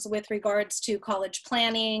things with regards to college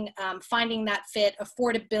planning, finding that fit,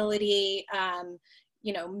 affordability,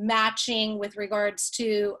 matching with regards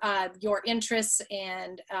to your interests,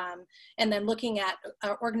 and then looking at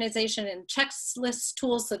organization and checklist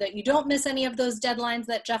tools so that you don't miss any of those deadlines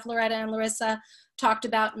that Jeff, Loretta, and Larissa talked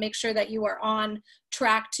about. Make sure that you are on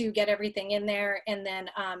track to get everything in there. And then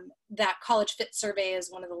that college fit survey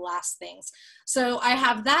is one of the last things. So I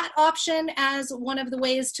have that option as one of the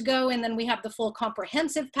ways to go. And then we have the full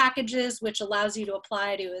comprehensive packages, which allows you to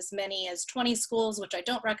apply to as many as 20 schools, which I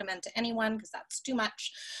don't recommend to anyone because that's too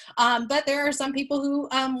much. But there are some people who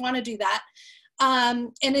want to do that.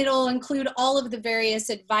 And it'll include all of the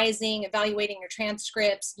various advising, evaluating your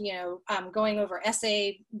transcripts, going over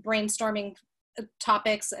essay, brainstorming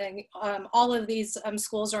topics, and all of these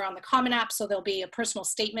schools are on the Common App, so there'll be a personal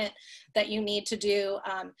statement that you need to do.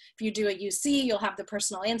 If you do a UC, you'll have the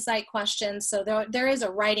personal insight questions, so there is a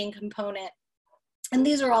writing component. And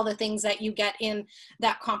these are all the things that you get in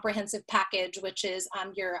that comprehensive package, which is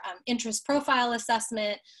your interest profile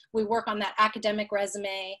assessment. We work on that academic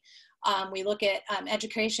resume. We look at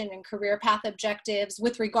education and career path objectives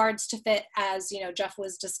with regards to fit, as Jeff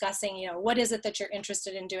was discussing. What is it that you're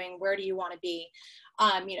interested in doing? Where do you want to be?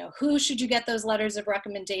 Who should you get those letters of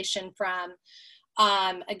recommendation from?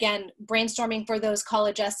 Again, brainstorming for those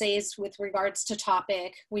college essays with regards to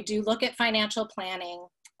topic. We do look at financial planning.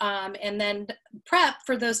 And then prep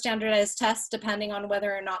for those standardized tests, depending on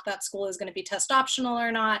whether or not that school is going to be test optional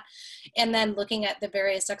or not. And then looking at the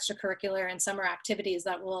various extracurricular and summer activities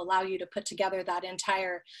that will allow you to put together that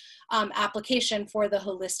entire application for the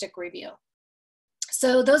holistic review.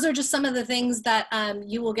 So those are just some of the things that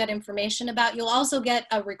you will get information about. You'll also get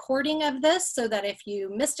a recording of this so that if you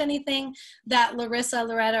missed anything that Larissa,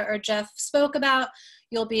 Loretta, or Jeff spoke about,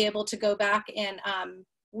 you'll be able to go back and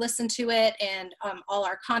listen to it, and all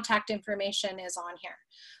our contact information is on here.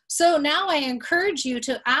 So now I encourage you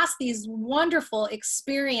to ask these wonderful,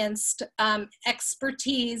 experienced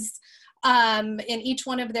expertise in each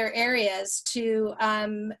one of their areas to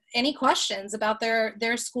any questions about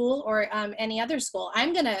their school or any other school.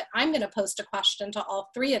 I'm gonna post a question to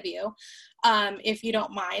all three of you, if you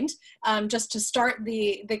don't mind, just to start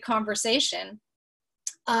the conversation.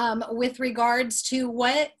 With regards to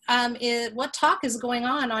what talk is going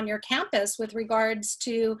on your campus with regards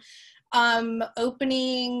to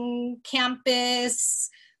opening campus,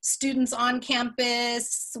 students on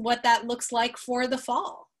campus, what that looks like for the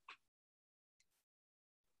fall.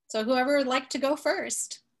 So whoever would like to go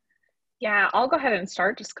first. Yeah, I'll go ahead and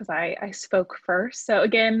start just because I spoke first. So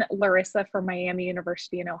again, Larissa from Miami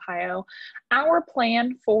University in Ohio. Our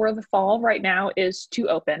plan for the fall right now is to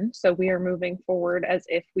open. So we are moving forward as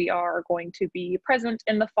if we are going to be present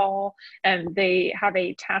in the fall. And they have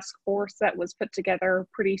a task force that was put together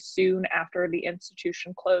pretty soon after the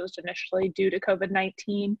institution closed initially due to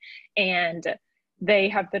COVID-19. And they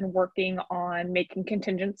have been working on making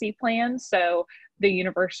contingency plans. So the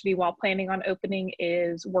university, while planning on opening,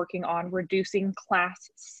 is working on reducing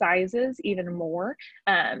class sizes even more,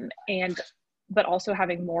 but also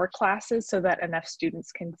having more classes so that enough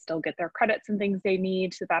students can still get their credits and things they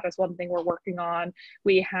need. So that is one thing we're working on.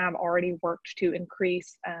 We have already worked to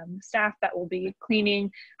increase staff that will be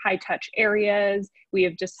cleaning high touch areas. We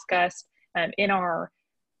have discussed in our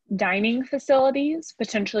dining facilities,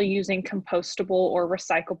 potentially using compostable or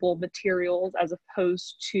recyclable materials as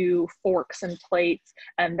opposed to forks and plates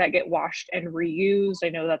that get washed and reused. I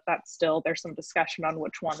know that there's some discussion on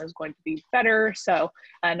which one is going to be better. So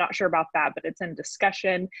not sure about that, but it's in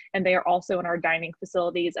discussion. And they are also in our dining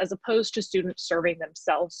facilities, as opposed to students serving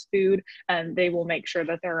themselves food. And they will make sure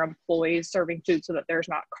that there are employees serving food so that there's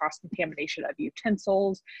not cross-contamination of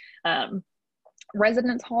utensils.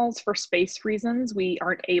 Residence halls, for space reasons, we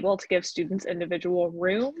aren't able to give students individual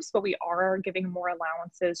rooms, but we are giving more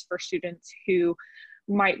allowances for students who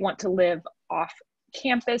might want to live off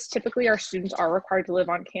campus. Typically, our students are required to live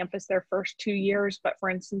on campus their first 2 years, but for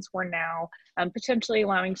instance, we're now potentially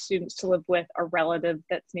allowing students to live with a relative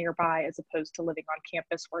that's nearby, as opposed to living on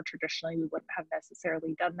campus where traditionally we wouldn't have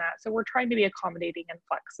necessarily done that. So we're trying to be accommodating and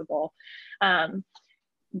flexible.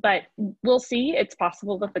 But we'll see. It's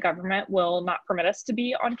possible that the government will not permit us to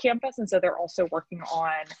be on campus. And so they're also working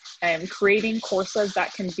on creating courses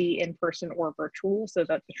that can be in person or virtual so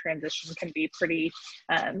that the transition can be pretty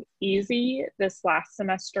easy. This last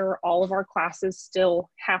semester, all of our classes still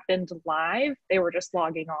happened live. They were just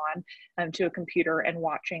logging on to a computer and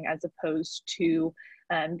watching, as opposed to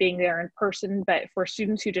being there in person. But for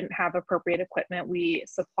students who didn't have appropriate equipment, we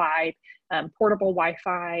supplied portable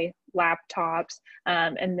Wi-Fi, laptops,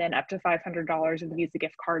 and then up to $500 in Visa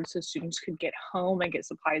gift cards so students could get home and get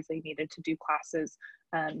supplies they needed to do classes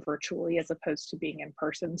virtually as opposed to being in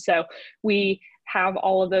person. So we have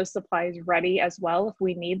all of those supplies ready as well if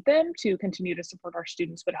we need them to continue to support our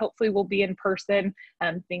students. But hopefully we'll be in person.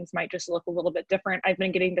 Things might just look a little bit different. I've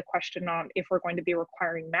been getting the question on if we're going to be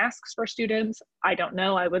requiring masks for students. I don't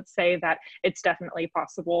know. I would say that it's definitely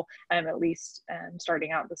possible, at least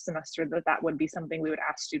starting out the semester, that would be something we would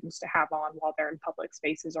ask students to have on while they're in public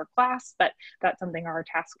spaces or class, but that's something our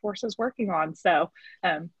task force is working on. So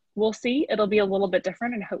we'll see. It'll be a little bit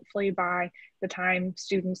different, and hopefully by the time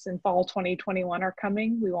students in fall 2021 are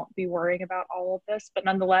coming, we won't be worrying about all of this. But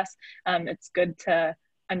nonetheless, it's good to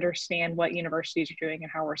understand what universities are doing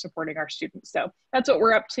and how we're supporting our students. So that's what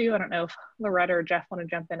we're up to. I don't know if Loretta or Jeff want to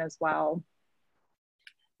jump in as well.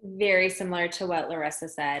 Very similar to what Larissa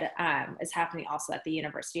said, is happening also at the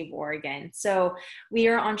University of Oregon. So we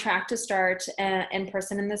are on track to start in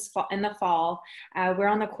person in the fall. We're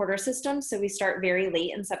on the quarter system, so we start very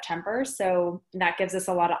late in September. So that gives us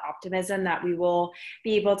a lot of optimism that we will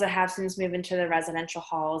be able to have students move into the residential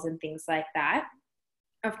halls and things like that.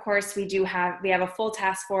 Of course, we have a full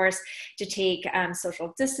task force to take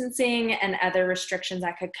social distancing and other restrictions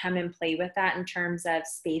that could come in play with that in terms of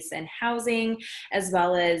space and housing, as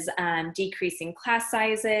well as decreasing class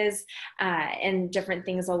sizes and different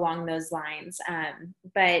things along those lines.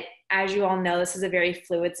 But as you all know, this is a very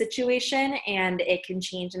fluid situation and it can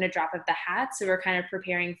change in a drop of the hat. So we're kind of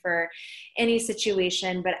preparing for any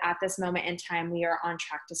situation, but at this moment in time, we are on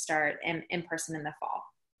track to start in person in the fall.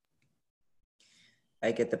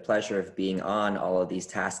 I get the pleasure of being on all of these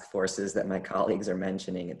task forces that my colleagues are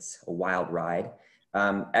mentioning. It's a wild ride.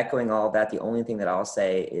 Echoing all of that, the only thing that I'll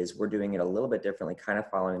say is we're doing it a little bit differently, kind of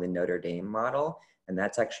following the Notre Dame model. And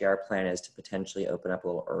that's actually our plan, is to potentially open up a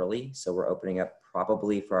little early. So we're opening up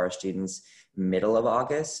probably for our students middle of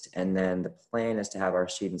August. And then the plan is to have our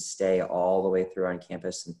students stay all the way through on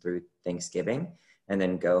campus and through Thanksgiving, and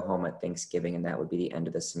then go home at Thanksgiving, and that would be the end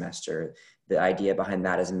of the semester. The idea behind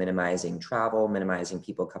that is minimizing travel, minimizing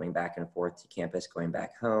people coming back and forth to campus, going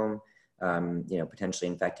back home, potentially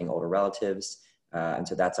infecting older relatives. And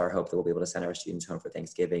so that's our hope, that we'll be able to send our students home for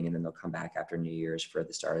Thanksgiving, and then they'll come back after New Year's for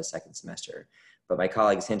the start of the second semester. But my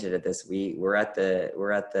colleagues hinted at this. We're at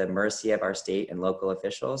the mercy of our state and local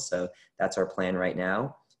officials. So that's our plan right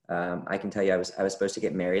now. I can tell you I was supposed to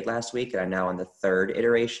get married last week, and I'm now on the third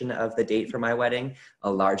iteration of the date for my wedding,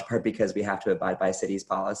 a large part because we have to abide by city's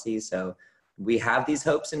policies. So we have these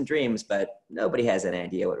hopes and dreams, but nobody has any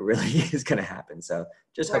idea what really is going to happen. So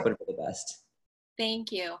just hoping for the best.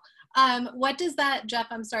 Thank you. What does that, Jeff,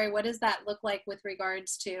 I'm sorry, what does that look like with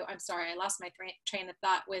regards to, I'm sorry, I lost my train of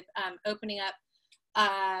thought with opening up,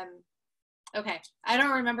 okay, I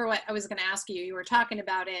don't remember what I was going to ask you. You were talking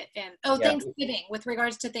about it, and Thanksgiving, with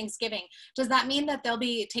regards to Thanksgiving. Does that mean that they'll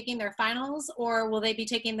be taking their finals, or will they be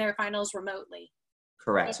taking their finals remotely?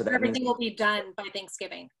 Correct. So that everything will be done by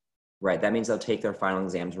Thanksgiving. Right. That means they'll take their final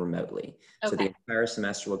exams remotely. Okay. So the entire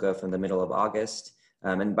semester will go from the middle of August.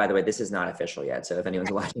 And by the way, this is not official yet. So if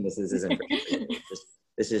anyone's watching this isn't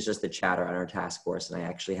this is just the chatter on our task force. And I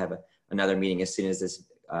actually have another meeting as soon as this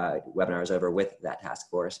webinar is over with that task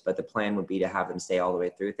force. But the plan would be to have them stay all the way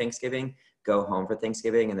through Thanksgiving, go home for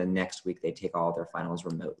Thanksgiving, and then next week they take all their finals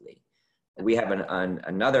remotely. We have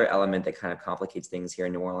another element that kind of complicates things here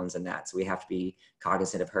in New Orleans, and that, so we have to be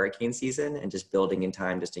cognizant of hurricane season and just building in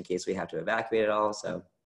time just in case we have to evacuate it all. So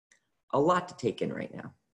a lot to take in right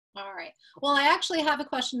now. All right. Well, I actually have a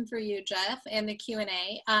question for you, Jeff, in the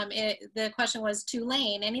Q&A. The question was,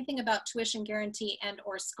 Tulane, anything about tuition guarantee and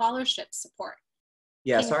or scholarship support?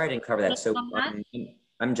 Yeah, sorry I didn't cover that. So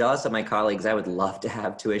I'm jealous of my colleagues. I would love to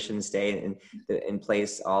have tuition stay in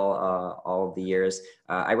place all of the years.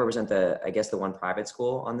 I represent the one private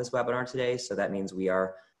school on this webinar today. So that means we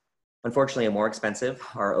are unfortunately more expensive.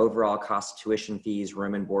 Our overall cost of tuition fees,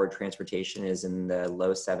 room and board, transportation is in the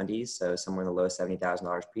low 70s. So somewhere in the low $70,000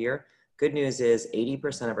 per year. Good news is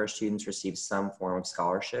 80% of our students receive some form of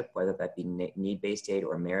scholarship, whether that be need-based aid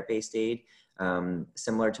or merit-based aid.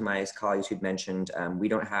 Similar to my colleagues who'd mentioned, we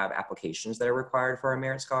don't have applications that are required for our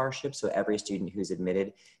merit scholarship. So every student who's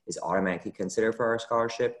admitted is automatically considered for our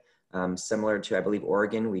scholarship. Similar to, I believe,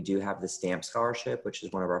 Oregon, we do have the STAMP scholarship, which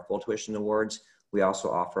is one of our full tuition awards. We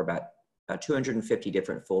also offer about 250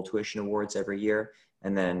 different full tuition awards every year.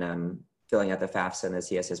 And then filling out the FAFSA and the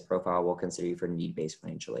CSS profile will consider you for need-based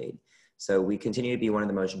financial aid. So we continue to be one of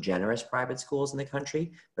the most generous private schools in the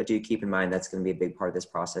country, but do keep in mind that's going to be a big part of this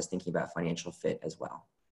process, thinking about financial fit as well.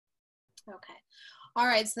 Okay. All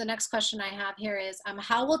right. So the next question I have here is,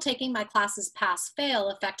 how will taking my classes pass-fail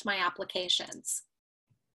affect my applications?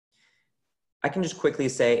 I can just quickly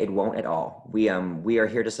say it won't at all. We are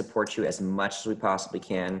here to support you as much as we possibly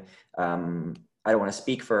can. I don't want to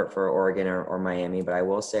speak for Oregon or Miami, but I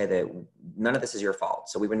will say that none of this is your fault.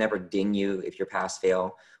 So we would never ding you if you're pass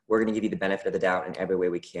fail. We're going to give you the benefit of the doubt in every way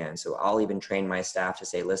we can. So I'll even train my staff to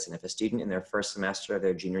say, listen, if a student in their first semester of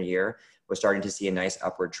their junior year was starting to see a nice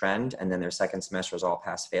upward trend, and then their second semester is all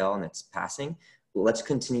pass fail and it's passing, let's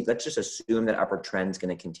continue. Let's just assume that upward trend is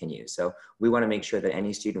going to continue. So we want to make sure that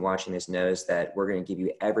any student watching this knows that we're going to give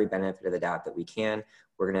you every benefit of the doubt that we can.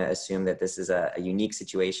 We're going to assume that this is a unique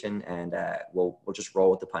situation, and we'll just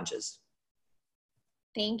roll with the punches.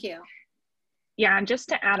 Thank you. Yeah, and just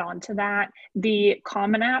to add on to that, the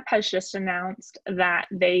Common App has just announced that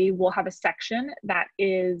they will have a section that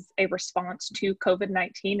is a response to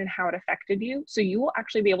COVID-19 and how it affected you. So you will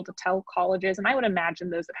actually be able to tell colleges, and I would imagine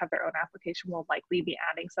those that have their own application will likely be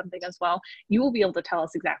adding something as well. You will be able to tell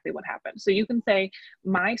us exactly what happened. So you can say,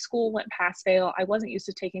 my school went pass fail. I wasn't used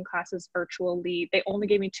to taking classes virtually. They only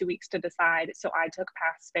gave me 2 weeks to decide. So I took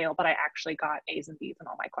pass fail, but I actually got A's and B's in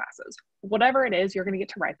all my classes. Whatever it is, you're going to get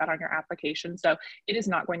to write that on your application. So it is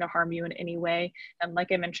not going to harm you in any way. And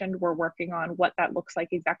like I mentioned, we're working on what that looks like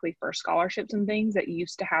exactly for scholarships and things that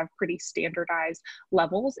used to have pretty standardized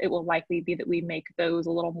levels. It will likely be that we make those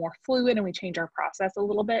a little more fluid and we change our process a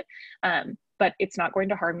little bit. But it's not going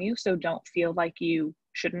to harm you. So don't feel like you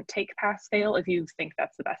shouldn't take pass fail if you think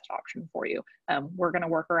that's the best option for you. We're going to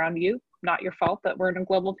work around you. Not your fault that we're in a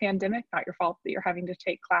global pandemic, not your fault that you're having to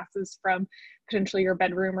take classes from potentially your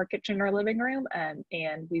bedroom or kitchen or living room,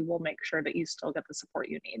 and we will make sure that you still get the support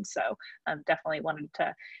you need. So definitely wanted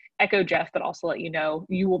to echo Jeff, but also let you know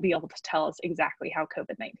you will be able to tell us exactly how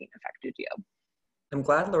COVID-19 affected you. I'm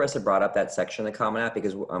glad Larissa brought up that section of the Common App,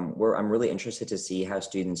 because I'm really interested to see how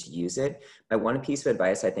students use it. My one piece of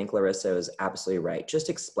advice, I think Larissa is absolutely right. Just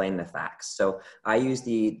explain the facts. So I use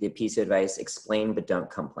the piece of advice, explain but don't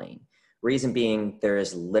complain. Reason being, there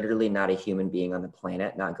is literally not a human being on the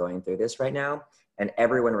planet not going through this right now, and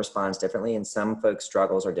everyone responds differently, and some folks'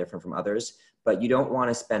 struggles are different from others. But you don't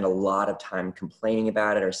want to spend a lot of time complaining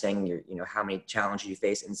about it or saying how many challenges you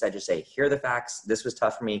face. Instead, just say, here are the facts. This was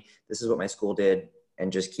tough for me. This is what my school did.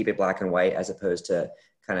 And just keep it black and white, as opposed to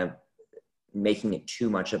kind of making it too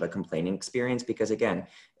much of a complaining experience. Because again,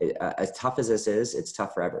 as tough as this is, it's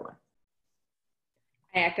tough for everyone.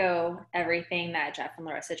 I echo everything that Jeff and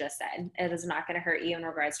Larissa just said. It is not going to hurt you in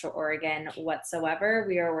regards to Oregon whatsoever.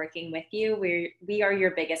 We are working with you. We are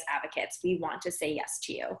your biggest advocates. We want to say yes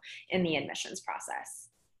to you in the admissions process.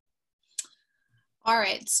 All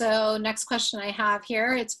right, so next question I have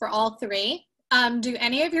here, it's for all three. Do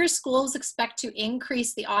any of your schools expect to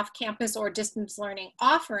increase the off-campus or distance learning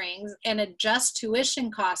offerings and adjust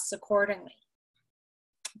tuition costs accordingly?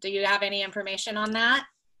 Do you have any information on that?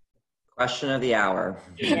 Question of the hour.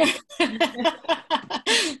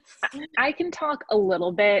 I can talk a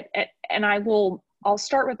little bit, and I'll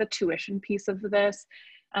start with the tuition piece of this.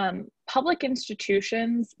 Public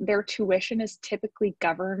institutions, their tuition is typically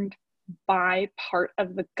governed by part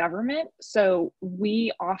of the government. So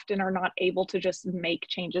we often are not able to just make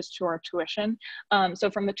changes to our tuition.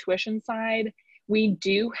 So from the tuition side, we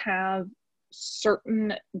do have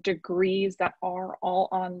certain degrees that are all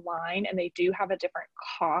online, and they do have a different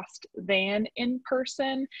cost than in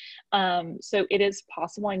person. So it is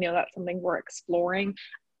possible. I know that's something we're exploring.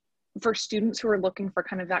 For students who are looking for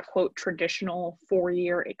kind of that quote traditional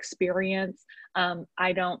 4-year experience,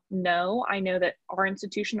 I don't know. I know that our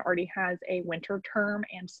institution already has a winter term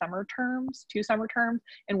and summer terms, 2 summer terms,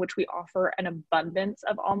 in which we offer an abundance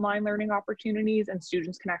of online learning opportunities, and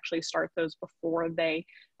students can actually start those before they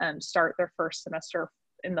start their first semester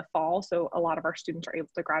in the fall. So a lot of our students are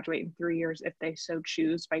able to graduate in 3 years if they so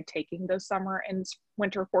choose by taking those summer and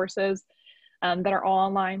winter courses that are all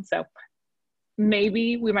online. So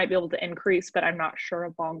maybe we might be able to increase, but I'm not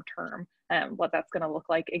sure long term what that's going to look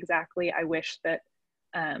like exactly. I wish that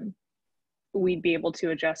we'd be able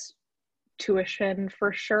to adjust tuition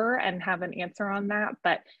for sure and have an answer on that,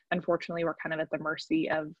 but unfortunately we're kind of at the mercy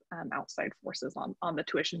of outside forces on the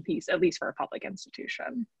tuition piece, at least for a public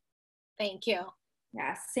institution. Thank you.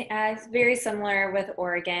 Yes, it's very similar with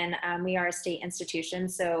Oregon. We are a state institution,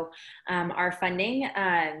 so our funding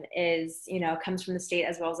is, comes from the state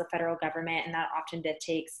as well as the federal government, and that often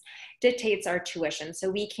dictates our tuition. So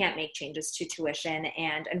we can't make changes to tuition,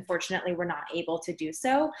 and unfortunately, we're not able to do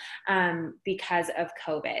so because of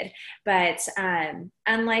COVID. But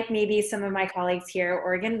unlike maybe some of my colleagues here,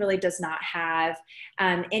 Oregon really does not have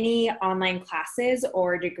any online classes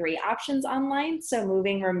or degree options online. So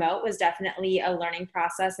moving remote was definitely a learning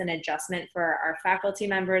process and adjustment for our faculty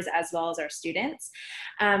members as well as our students.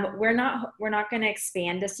 We're not going to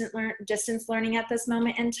expand distance learning at this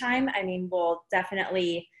moment in time. I mean, we'll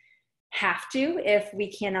definitely have to if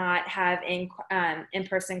we cannot have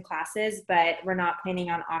in-person classes, but we're not planning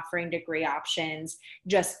on offering degree options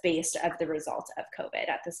just based of the results of COVID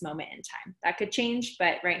at this moment in time. That could change,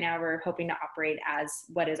 but right now we're hoping to operate as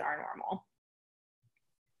what is our normal.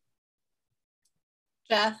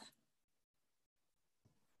 Jeff?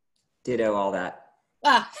 Ditto all that.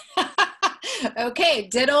 Ah. Okay,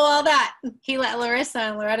 ditto all that. He let Larissa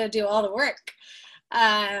and Loretta do all the work.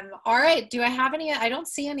 All right, do I have any? I don't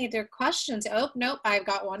see any other questions. Oh, nope, I've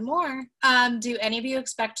got one more. Do any of you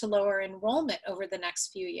expect to lower enrollment over the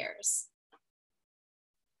next few years?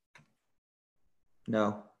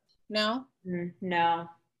 No. No? No.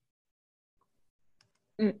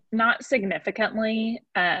 Not significantly.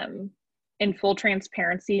 In full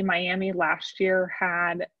transparency, Miami last year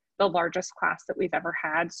had the largest class that we've ever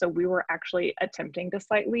had. So we were actually attempting to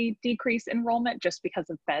slightly decrease enrollment just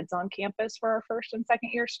because of beds on campus for our first and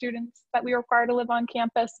second year students that we require to live on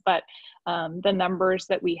campus. But the numbers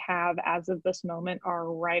that we have as of this moment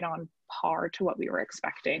are right on par to what we were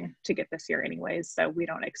expecting to get this year anyways. So we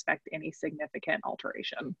don't expect any significant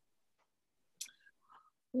alteration.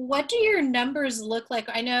 What do your numbers look like?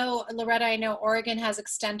 I know, Loretta, I know Oregon has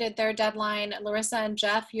extended their deadline. Larissa and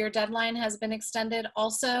Jeff, your deadline has been extended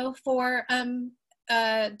also for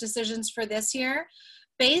decisions for this year.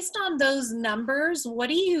 Based on those numbers, what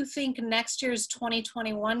do you think next year's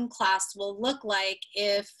 2021 class will look like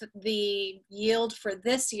if the yield for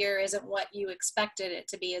this year isn't what you expected it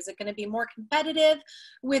to be? Is it going to be more competitive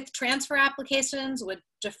with transfer applications, with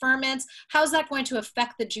deferments? How's that going to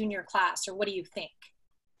affect the junior class, or what do you think?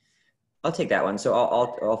 I'll take that one. So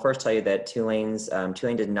I'll first tell you that Tulane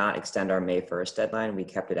did not extend our May 1st deadline. We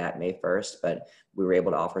kept it at May 1st, but we were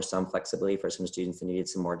able to offer some flexibility for some students that needed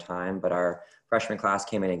some more time. But our freshman class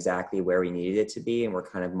came in exactly where we needed it to be, and we're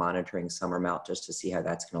kind of monitoring summer melt just to see how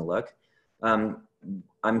that's going to look.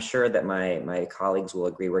 I'm sure that my colleagues will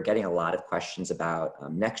agree. We're getting a lot of questions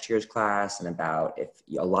about next year's class and about if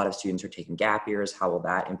a lot of students are taking gap years, how will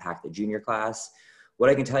that impact the junior class?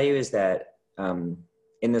 What I can tell you is that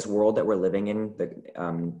in this world that we're living in,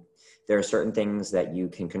 there are certain things that you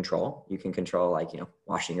can control. You can control, like,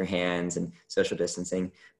 washing your hands and social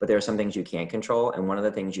distancing, but there are some things you can't control. And one of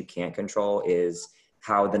the things you can't control is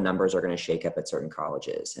how the numbers are going to shake up at certain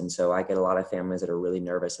colleges. And so I get a lot of families that are really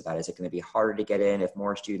nervous about, is it going to be harder to get in if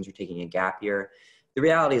more students are taking a gap year? The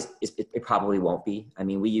reality is it probably won't be. I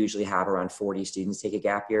mean, we usually have around 40 students take a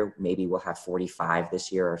gap year. Maybe we'll have 45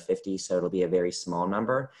 this year or 50, so it'll be a very small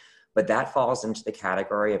number. But that falls into the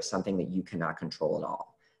category of something that you cannot control at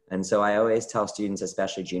all. And so I always tell students,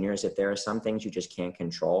 especially juniors, if there are some things you just can't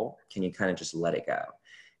control, can you kind of just let it go?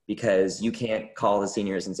 Because you can't call the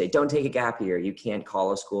seniors and say, don't take a gap year. You can't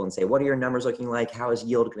call a school and say, what are your numbers looking like? How is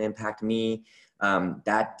yield going to impact me?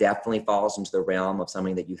 That definitely falls into the realm of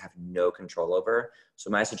something that you have no control over. So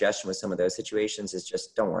my suggestion with some of those situations is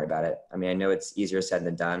just don't worry about it. I mean, I know it's easier said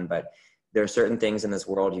than done, but there are certain things in this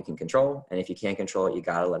world you can control. And if you can't control it, you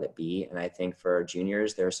got to let it be. And I think for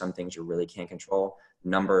juniors, there are some things you really can't control.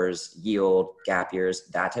 Numbers, yield, gap years,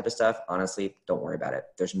 that type of stuff. Honestly, don't worry about it.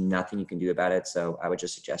 There's nothing you can do about it. So I would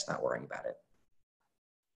just suggest not worrying about it.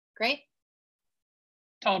 Great.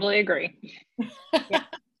 Totally agree. Yeah,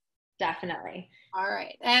 definitely. All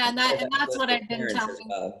right. And that's what I've been telling.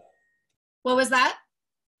 Well. What was that?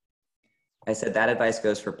 I said that advice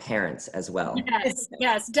goes for parents as well.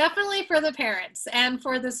 Yes, definitely for the parents and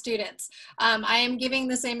for the students. I am giving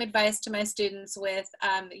the same advice to my students with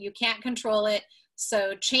you can't control it.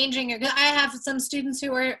 So changing I have some students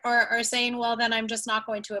who are saying, well, then I'm just not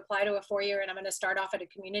going to apply to a 4-year and I'm going to start off at a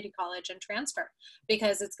community college and transfer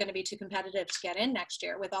because it's going to be too competitive to get in next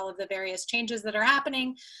year with all of the various changes that are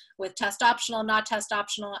happening with test optional, not test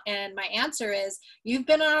optional. And my answer is, you've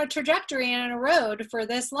been on a trajectory and on a road for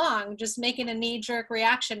this long. Just making a knee-jerk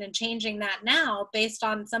reaction and changing that now based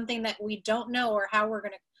on something that we don't know or how we're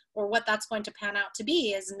going to, or what that's going to pan out to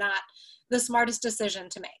be, is not the smartest decision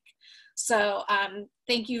to make. So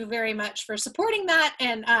thank you very much for supporting that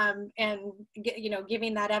and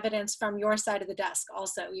giving that evidence from your side of the desk.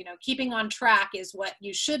 Also, keeping on track is what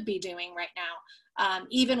you should be doing right now,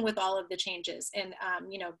 even with all of the changes, and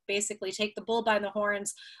basically take the bull by the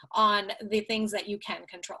horns on the things that you can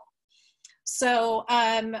control. So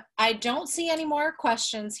I don't see any more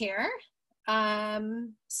questions here.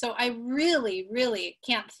 So I really, really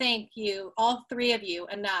can't thank you, all three of you,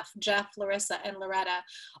 enough, Jeff, Larissa, and Loretta.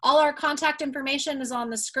 All our contact information is on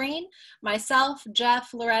the screen. Myself,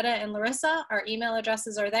 Jeff, Loretta, and Larissa, our email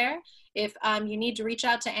addresses are there. If you need to reach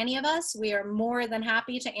out to any of us, we are more than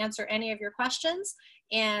happy to answer any of your questions.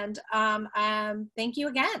 And thank you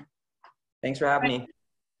again. Thank you for having me.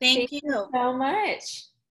 Thank you so much.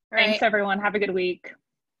 Thanks, everyone. Have a good week.